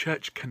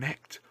Church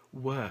Connect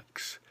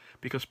works,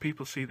 because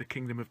people see the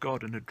kingdom of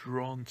God and are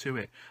drawn to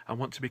it and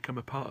want to become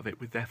a part of it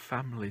with their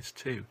families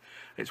too.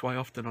 It's why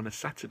often on a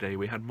Saturday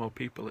we had more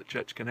people at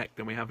Church Connect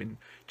than we have in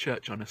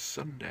church on a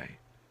Sunday,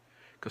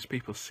 because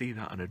people see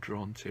that and are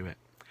drawn to it.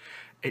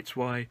 It's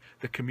why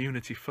the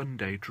Community Fun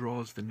Day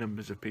draws the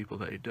numbers of people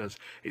that it does.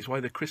 It's why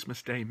the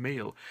Christmas Day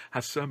meal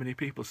has so many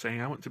people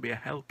saying, I want to be a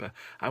helper,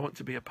 I want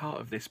to be a part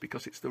of this,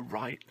 because it's the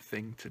right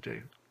thing to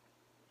do.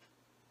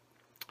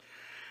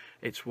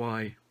 It's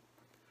why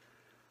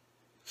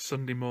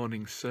Sunday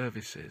morning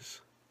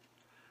services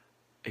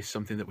is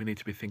something that we need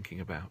to be thinking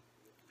about.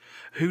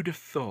 Who'd have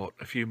thought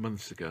a few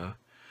months ago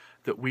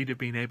that we'd have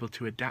been able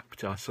to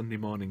adapt our Sunday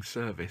morning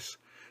service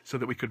so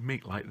that we could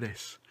meet like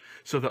this,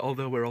 so that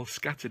although we're all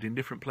scattered in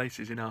different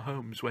places in our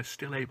homes, we're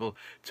still able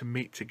to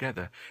meet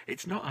together.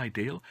 It's not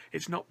ideal,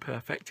 it's not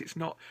perfect, it's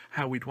not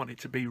how we'd want it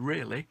to be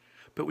really,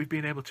 but we've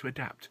been able to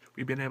adapt.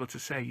 We've been able to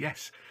say,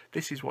 yes,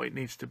 this is what it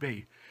needs to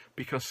be,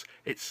 because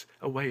it's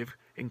a way of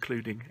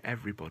including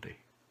everybody.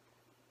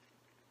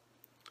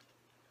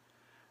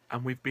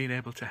 And we've been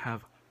able to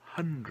have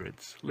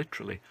hundreds,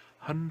 literally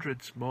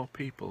hundreds more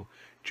people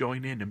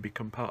join in and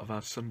become part of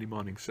our Sunday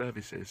morning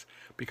services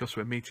because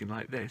we're meeting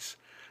like this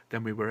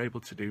than we were able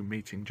to do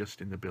meeting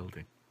just in the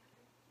building.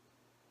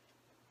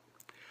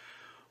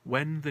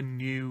 When the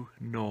new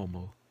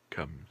normal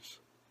comes,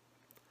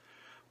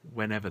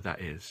 whenever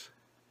that is,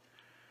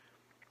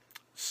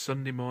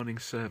 Sunday morning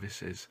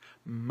services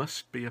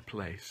must be a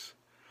place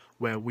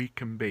where we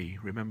can be,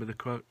 remember the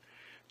quote,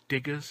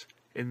 diggers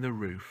in the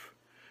roof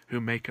who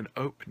make an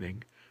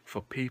opening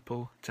for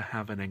people to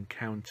have an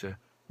encounter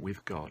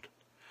with God.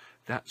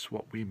 That's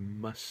what we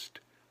must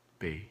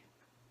be.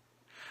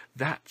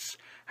 That's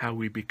how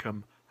we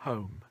become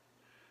home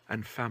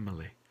and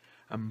family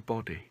and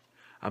body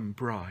and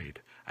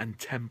bride and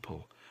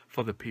temple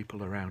for the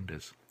people around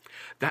us.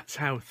 That's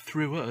how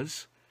through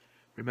us,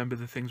 remember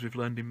the things we've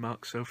learned in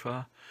Mark so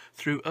far,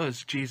 through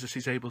us Jesus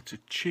is able to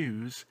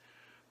choose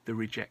the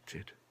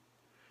rejected,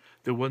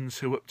 the ones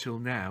who up till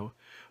now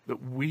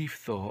that we've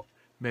thought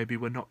maybe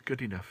were not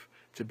good enough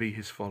to be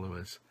his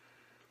followers.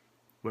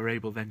 We're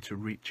able then to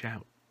reach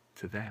out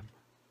to them.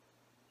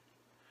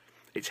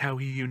 It's how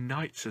he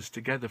unites us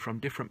together from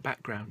different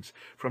backgrounds,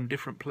 from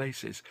different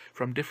places,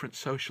 from different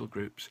social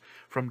groups,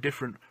 from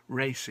different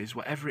races,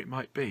 whatever it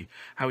might be,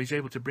 how he's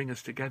able to bring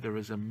us together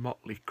as a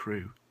motley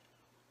crew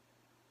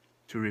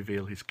to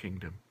reveal his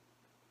kingdom.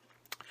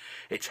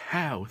 It's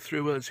how,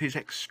 through us, his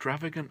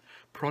extravagant,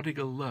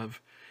 prodigal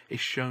love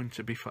is shown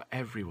to be for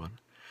everyone,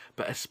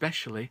 but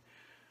especially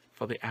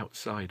for the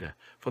outsider,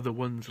 for the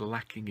ones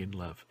lacking in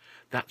love.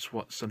 That's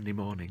what Sunday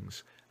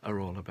mornings are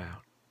all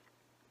about.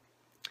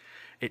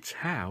 It's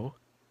how,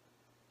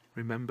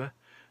 remember,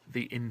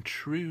 the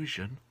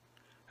intrusion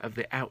of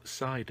the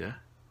outsider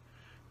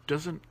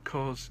doesn't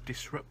cause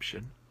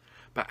disruption,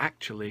 but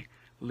actually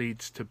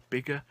leads to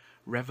bigger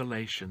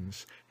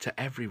revelations to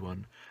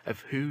everyone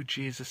of who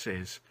Jesus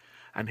is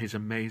and his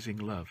amazing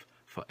love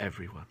for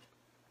everyone.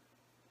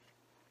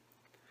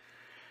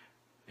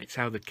 It's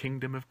how the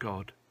kingdom of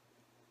God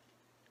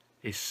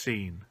is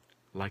seen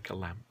like a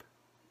lamp.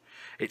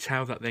 It's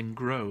how that then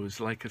grows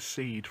like a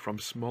seed from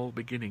small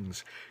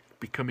beginnings,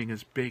 becoming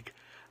as big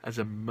as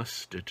a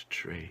mustard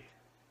tree,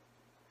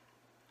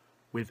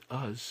 with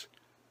us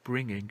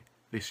bringing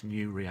this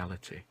new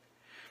reality.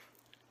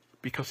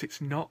 Because it's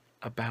not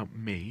about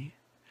me,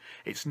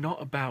 it's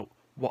not about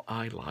what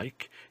I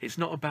like, it's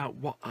not about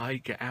what I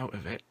get out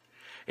of it,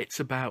 it's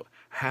about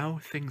how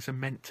things are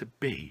meant to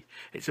be.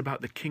 It's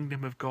about the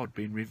kingdom of God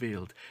being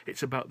revealed.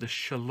 It's about the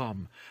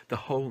shalom, the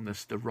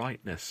wholeness, the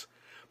rightness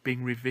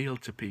being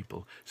revealed to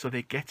people, so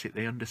they get it,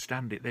 they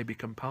understand it, they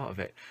become part of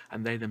it,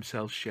 and they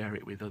themselves share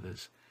it with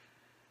others.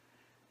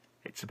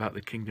 It's about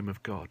the kingdom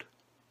of God.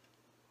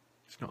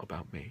 It's not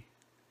about me.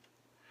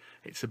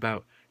 It's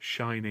about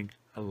shining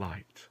a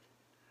light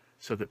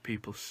so that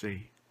people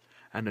see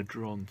and are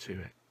drawn to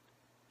it.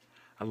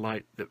 A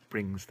light that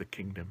brings the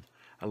kingdom,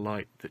 a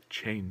light that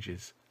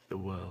changes the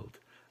world,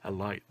 a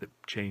light that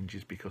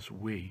changes because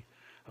we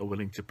are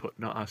willing to put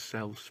not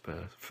ourselves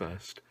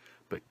first,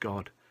 but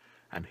God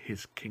and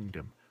his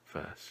kingdom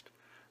first.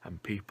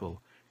 And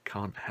people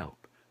can't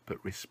help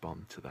but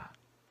respond to that.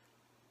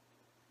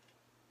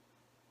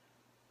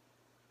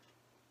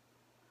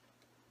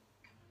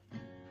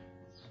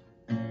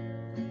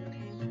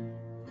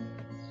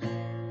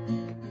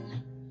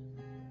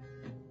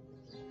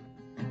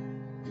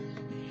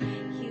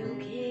 You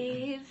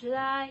give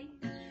life,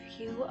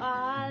 you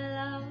are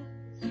love,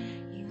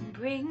 you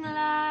bring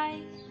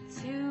light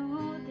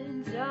to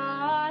the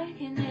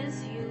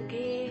darkness, you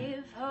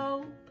give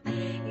hope,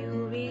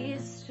 you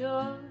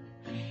restore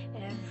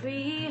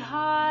every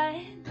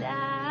heart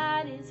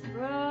that is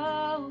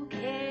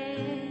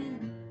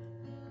broken.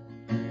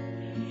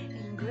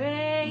 And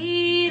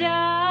great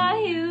are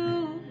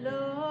you,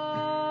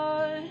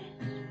 Lord.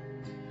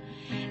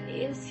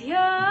 It's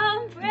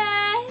your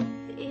breath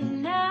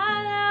in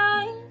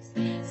our lungs,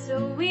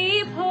 so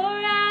we pour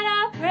out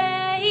our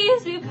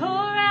praise, we pour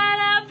out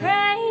our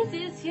praise.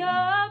 It's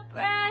your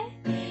breath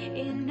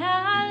in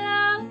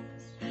our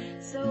lungs,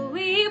 so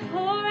we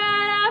pour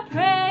out our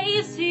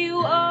praise to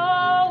you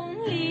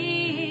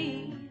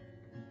only.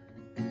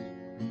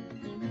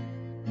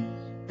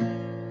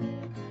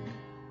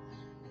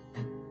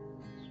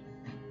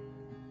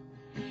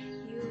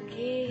 You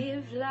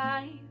give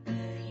life,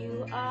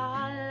 you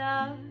are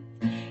love,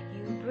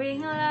 you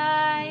bring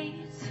light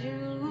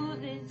to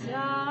the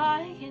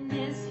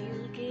darkness,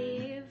 you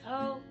give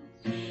hope,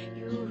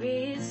 you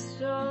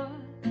restore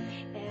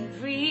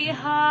every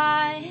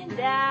heart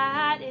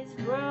that is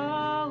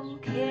broken.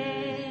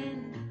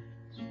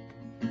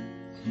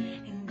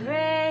 And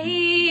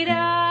great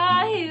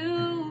are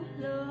you,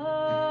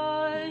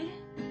 Lord.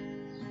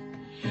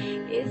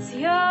 It's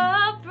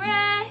your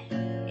breath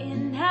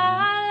in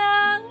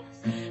our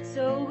lungs,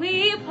 so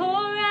we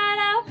pour out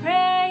our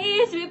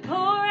praise, we pour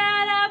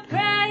out our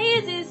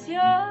praise. It's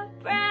your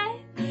breath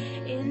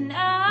in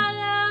our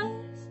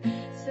lungs,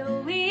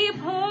 so we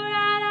pour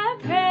out our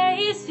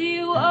praise to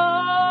you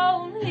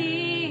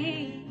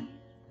only.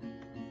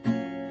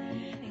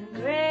 And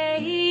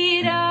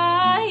great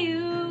are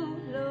you,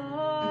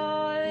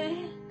 Lord.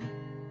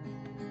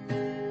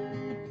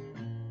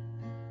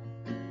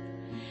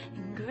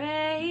 And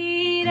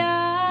great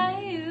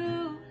are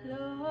you,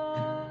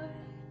 Lord.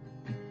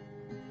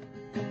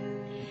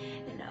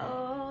 And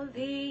all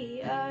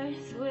the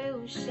earth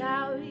will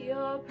shout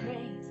your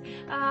praise.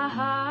 Our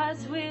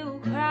hearts will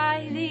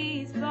cry,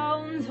 these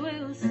bones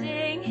will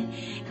sing.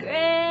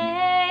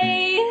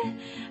 Great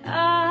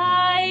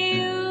are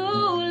you,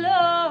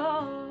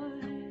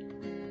 Lord.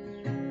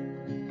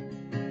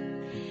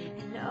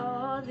 And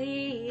all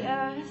the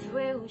earth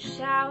will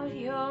shout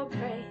your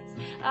praise.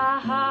 Our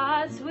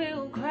hearts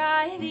will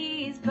cry,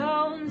 these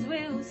bones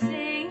will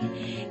sing.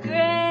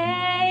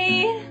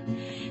 Great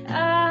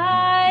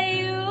are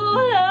you,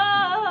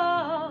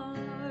 Lord.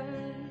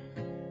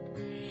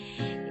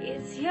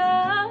 It's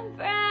your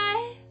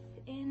breath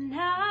in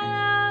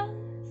our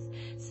lungs,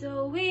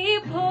 so we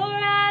pour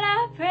out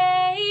our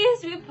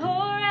praise, we pour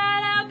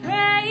out our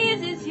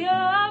praise. It's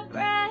your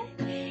breath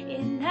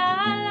in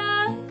our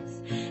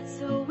lungs,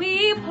 so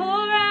we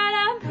pour out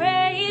our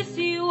praise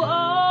to you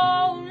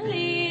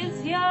only.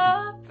 It's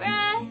your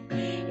breath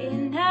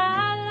in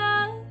our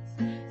lungs,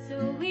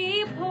 so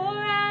we pour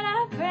out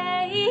our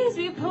praise,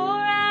 we pour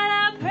out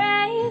our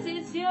praise.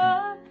 It's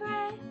your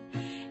breath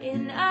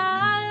in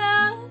our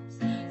lungs,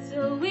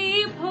 so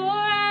we pour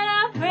out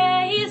our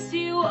praise to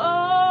you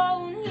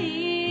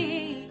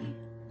only.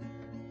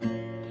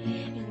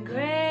 And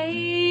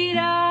great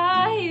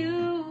are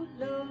you,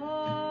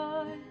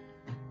 Lord.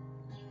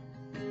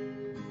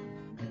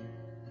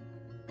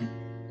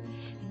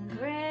 And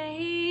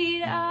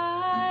great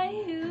are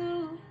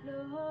you,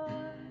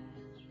 Lord.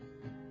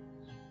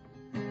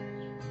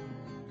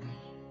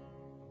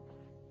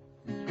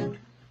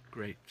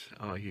 Great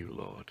are you,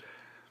 Lord.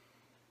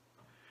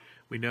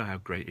 We know how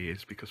great he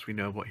is because we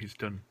know what he's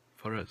done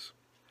for us.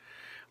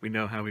 We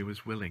know how he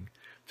was willing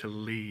to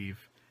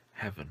leave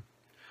heaven,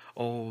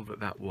 all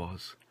that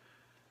was,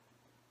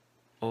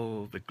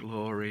 all the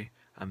glory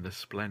and the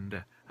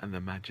splendor and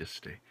the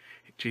majesty.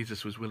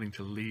 Jesus was willing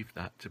to leave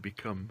that to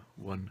become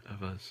one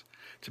of us,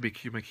 to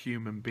become a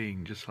human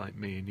being just like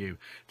me and you,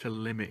 to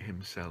limit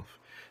himself,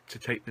 to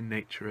take the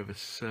nature of a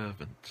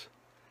servant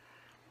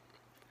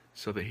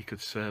so that he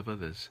could serve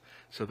others,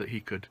 so that he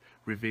could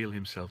reveal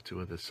himself to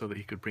others, so that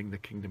he could bring the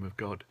kingdom of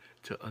God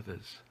to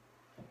others.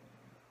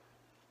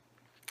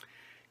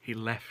 He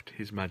left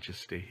his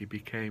majesty. He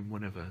became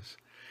one of us.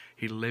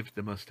 He lived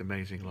the most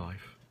amazing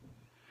life.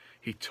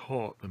 He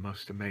taught the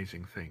most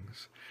amazing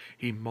things.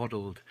 He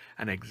modelled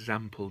and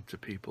exampled to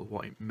people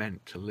what it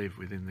meant to live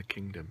within the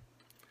kingdom.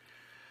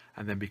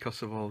 And then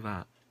because of all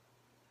that,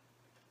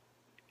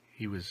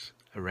 he was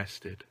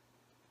arrested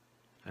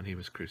and he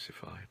was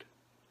crucified.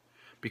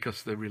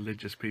 Because the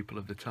religious people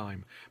of the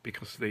time,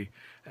 because the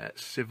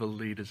civil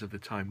leaders of the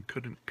time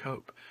couldn't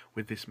cope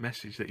with this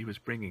message that he was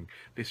bringing,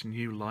 this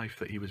new life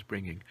that he was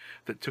bringing,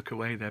 that took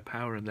away their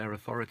power and their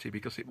authority,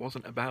 because it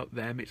wasn't about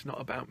them, it's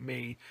not about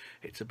me,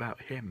 it's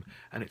about him,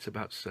 and it's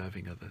about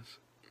serving others.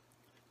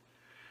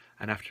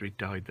 And after he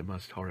died the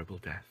most horrible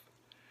death,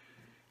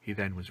 he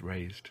then was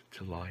raised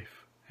to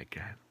life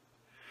again,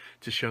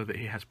 to show that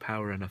he has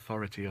power and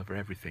authority over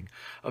everything,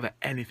 over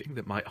anything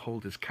that might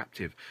hold us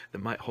captive,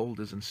 that might hold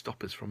us and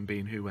stop us from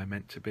being who we're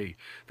meant to be,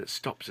 that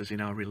stops us in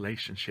our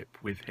relationship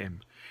with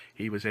him.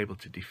 He was able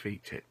to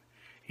defeat it,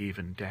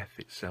 even death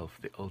itself,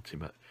 the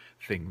ultimate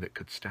thing that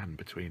could stand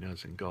between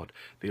us and God,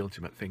 the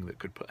ultimate thing that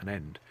could put an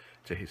end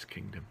to his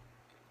kingdom.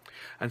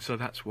 And so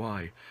that's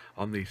why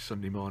on these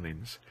Sunday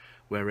mornings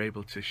we're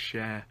able to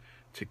share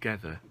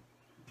together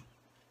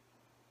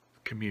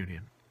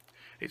communion.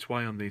 It's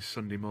why on these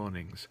Sunday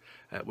mornings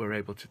we're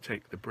able to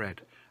take the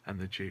bread and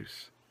the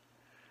juice,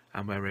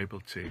 and we're able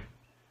to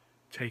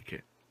take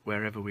it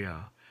wherever we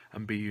are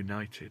and be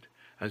united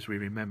as we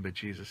remember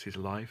Jesus'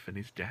 life and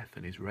his death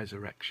and his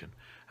resurrection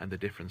and the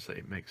difference that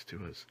it makes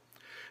to us.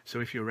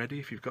 So if you're ready,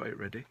 if you've got it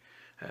ready,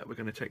 we're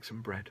going to take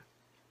some bread.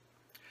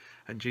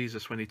 And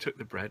Jesus, when he took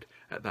the bread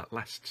at that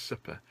Last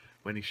Supper,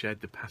 when he shared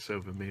the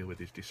Passover meal with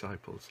his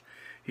disciples,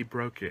 he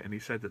broke it and he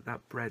said that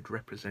that bread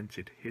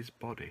represented his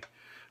body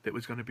that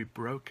was going to be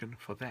broken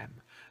for them,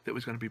 that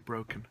was going to be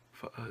broken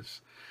for us.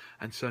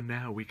 And so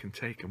now we can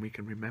take and we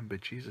can remember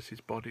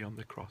Jesus' body on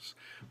the cross,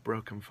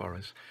 broken for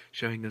us,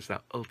 showing us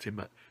that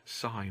ultimate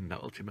sign,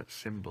 that ultimate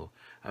symbol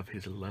of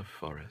his love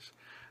for us.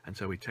 And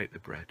so we take the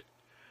bread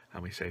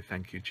and we say,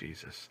 thank you,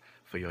 Jesus,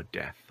 for your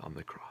death on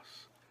the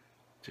cross,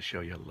 to show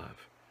your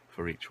love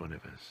for each one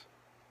of us.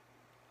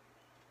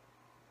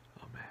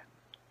 Amen.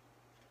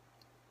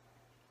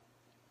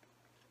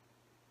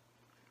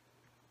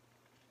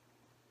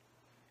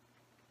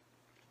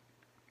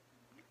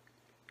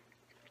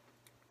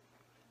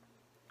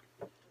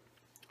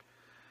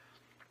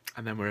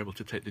 And then we're able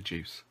to take the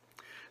juice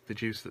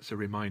that's a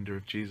reminder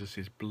of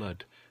Jesus'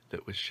 blood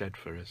that was shed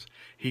for us.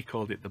 He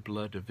called it the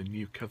blood of the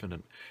new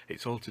covenant.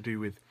 It's all to do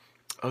with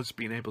us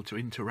being able to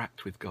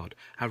interact with God,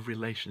 have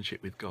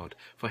relationship with God,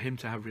 for him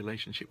to have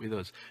relationship with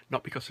us,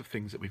 not because of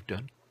things that we've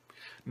done,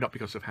 not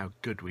because of how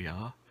good we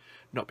are,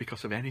 not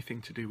because of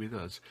anything to do with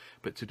us,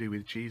 but to do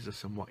with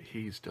Jesus and what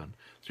he's done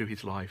through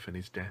his life and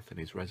his death and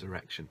his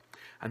resurrection.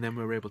 And then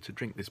we're able to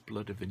drink this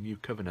blood of the new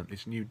covenant,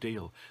 this new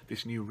deal,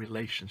 this new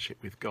relationship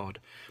with God,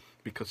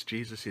 because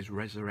Jesus'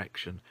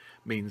 resurrection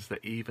means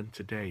that even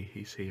today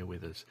he's here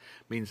with us,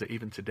 means that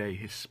even today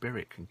his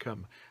spirit can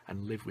come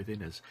and live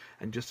within us.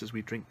 And just as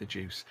we drink the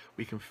juice,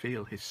 we can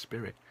feel his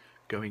spirit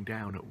going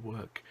down at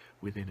work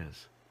within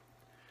us.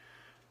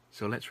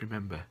 So let's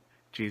remember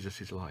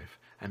Jesus' life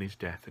and his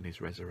death and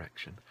his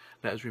resurrection.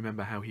 Let us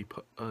remember how he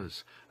put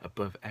us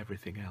above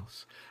everything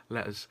else.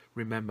 Let us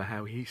remember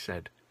how he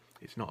said,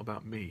 it's not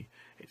about me,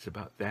 it's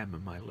about them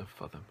and my love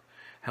for them.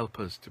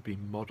 Help us to be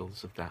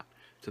models of that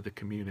to the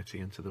community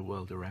and to the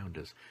world around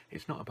us.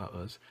 It's not about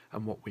us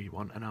and what we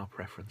want and our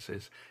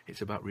preferences.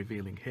 It's about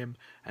revealing him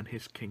and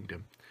his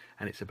kingdom.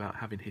 And it's about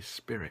having his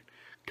spirit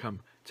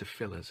come to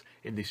fill us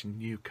in this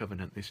new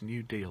covenant, this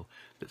new deal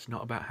that's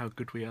not about how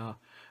good we are.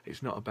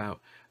 It's not about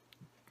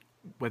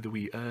whether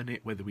we earn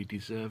it, whether we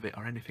deserve it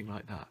or anything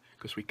like that,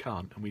 because we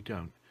can't and we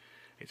don't.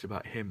 It's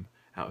about him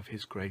out of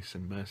his grace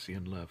and mercy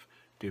and love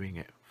doing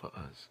it for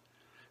us.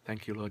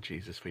 Thank you, Lord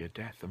Jesus, for your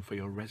death and for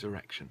your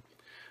resurrection.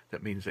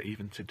 That means that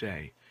even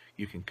today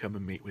you can come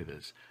and meet with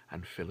us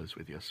and fill us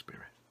with your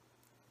spirit.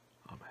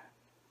 Amen.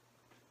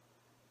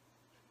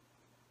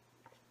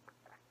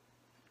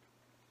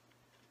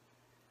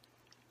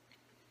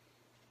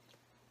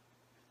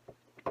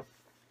 Let's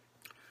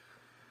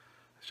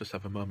just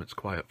have a moment's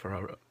quiet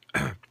for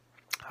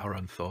our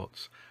own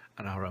thoughts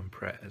and our own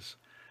prayers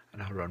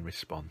and our own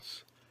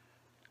response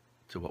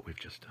to what we've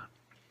just done.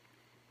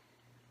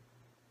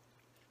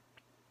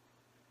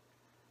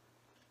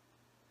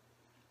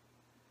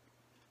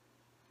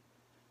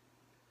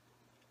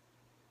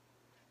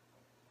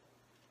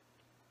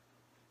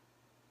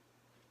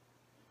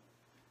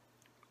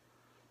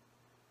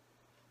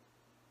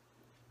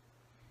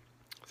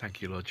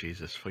 Thank you, Lord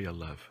Jesus, for your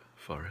love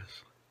for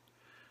us.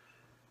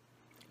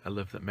 A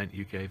love that meant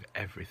you gave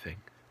everything,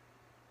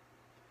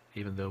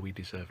 even though we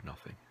deserve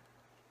nothing.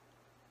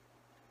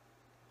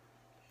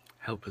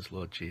 Help us,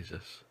 Lord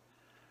Jesus,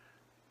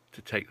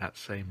 to take that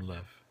same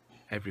love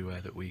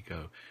everywhere that we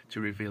go, to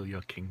reveal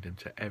your kingdom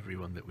to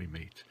everyone that we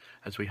meet,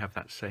 as we have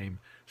that same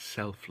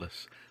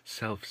selfless,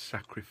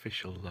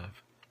 self-sacrificial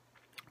love,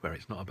 where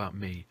it's not about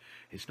me,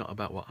 it's not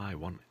about what I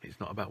want, it's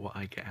not about what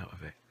I get out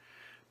of it,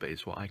 but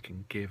it's what I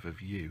can give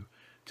of you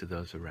to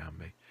those around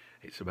me.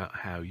 It's about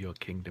how your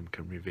kingdom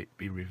can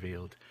be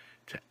revealed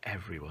to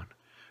everyone,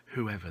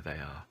 whoever they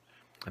are,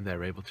 and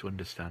they're able to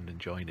understand and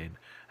join in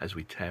as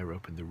we tear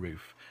open the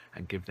roof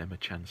and give them a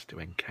chance to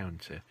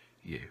encounter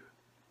you.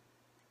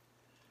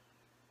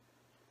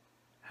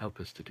 Help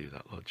us to do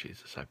that, Lord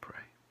Jesus, I pray.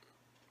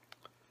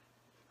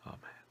 Amen.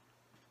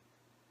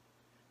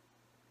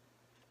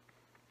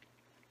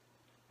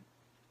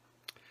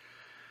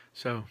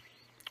 So,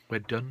 we're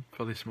done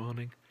for this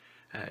morning.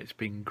 It's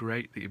been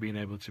great that you've been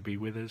able to be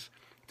with us,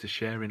 to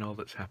share in all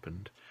that's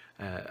happened.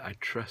 I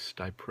trust,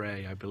 I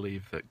pray, I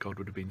believe that God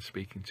would have been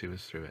speaking to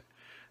us through it,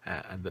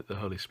 and that the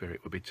Holy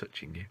Spirit would be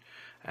touching you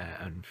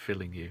and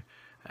filling you,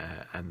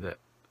 and that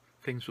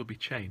things will be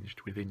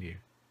changed within you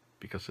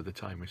because of the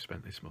time we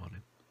spent this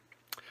morning.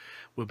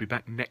 We'll be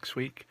back next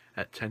week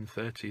at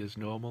 10:30 as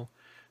normal.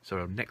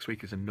 So next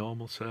week is a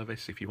normal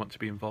service. If you want to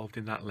be involved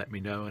in that, let me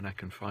know and I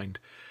can find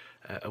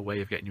a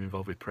way of getting you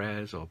involved with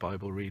prayers or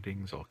Bible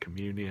readings or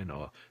communion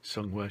or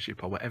sung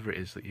worship or whatever it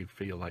is that you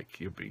feel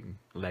like you're being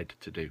led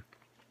to do.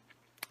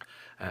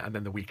 And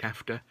then the week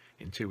after,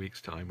 in 2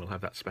 weeks' time, we'll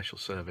have that special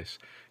service,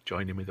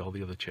 joining with all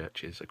the other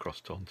churches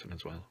across Taunton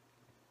as well.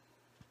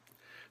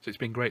 So it's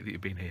been great that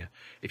you've been here.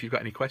 If you've got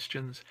any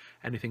questions,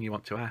 anything you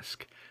want to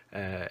ask,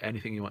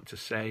 anything you want to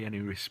say, any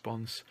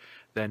response,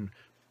 then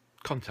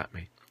contact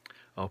me.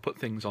 I'll put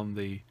things on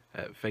the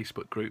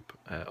Facebook group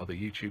or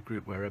the YouTube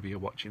group, wherever you're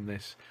watching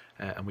this,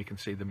 and we can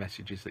see the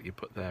messages that you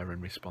put there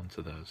and respond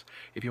to those.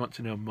 If you want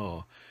to know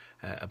more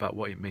about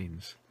what it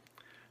means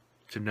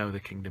to know the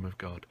kingdom of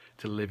God,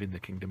 to live in the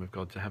kingdom of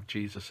God, to have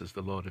Jesus as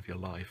the Lord of your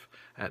life,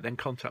 then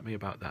contact me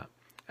about that.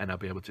 And I'll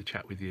be able to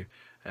chat with you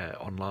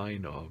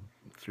online or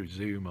through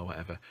Zoom or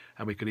whatever.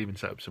 And we could even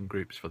set up some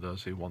groups for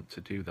those who want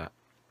to do that,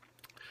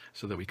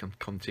 so that we can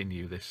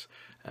continue this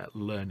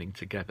learning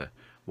together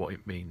what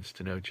it means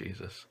to know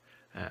Jesus,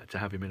 to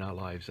have him in our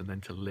lives, and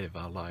then to live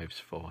our lives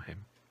for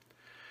him.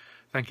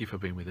 Thank you for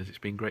being with us. It's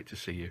been great to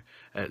see you.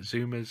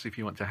 Zoomers, if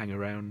you want to hang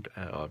around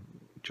or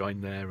join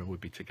there, and we'll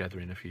be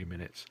together in a few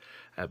minutes.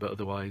 But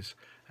otherwise,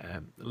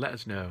 let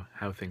us know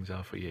how things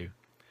are for you.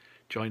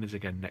 Join us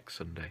again next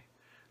Sunday.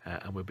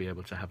 And we'll be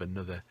able to have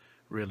another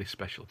really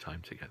special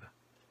time together.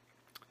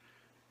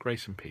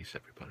 Grace and peace,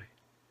 everybody.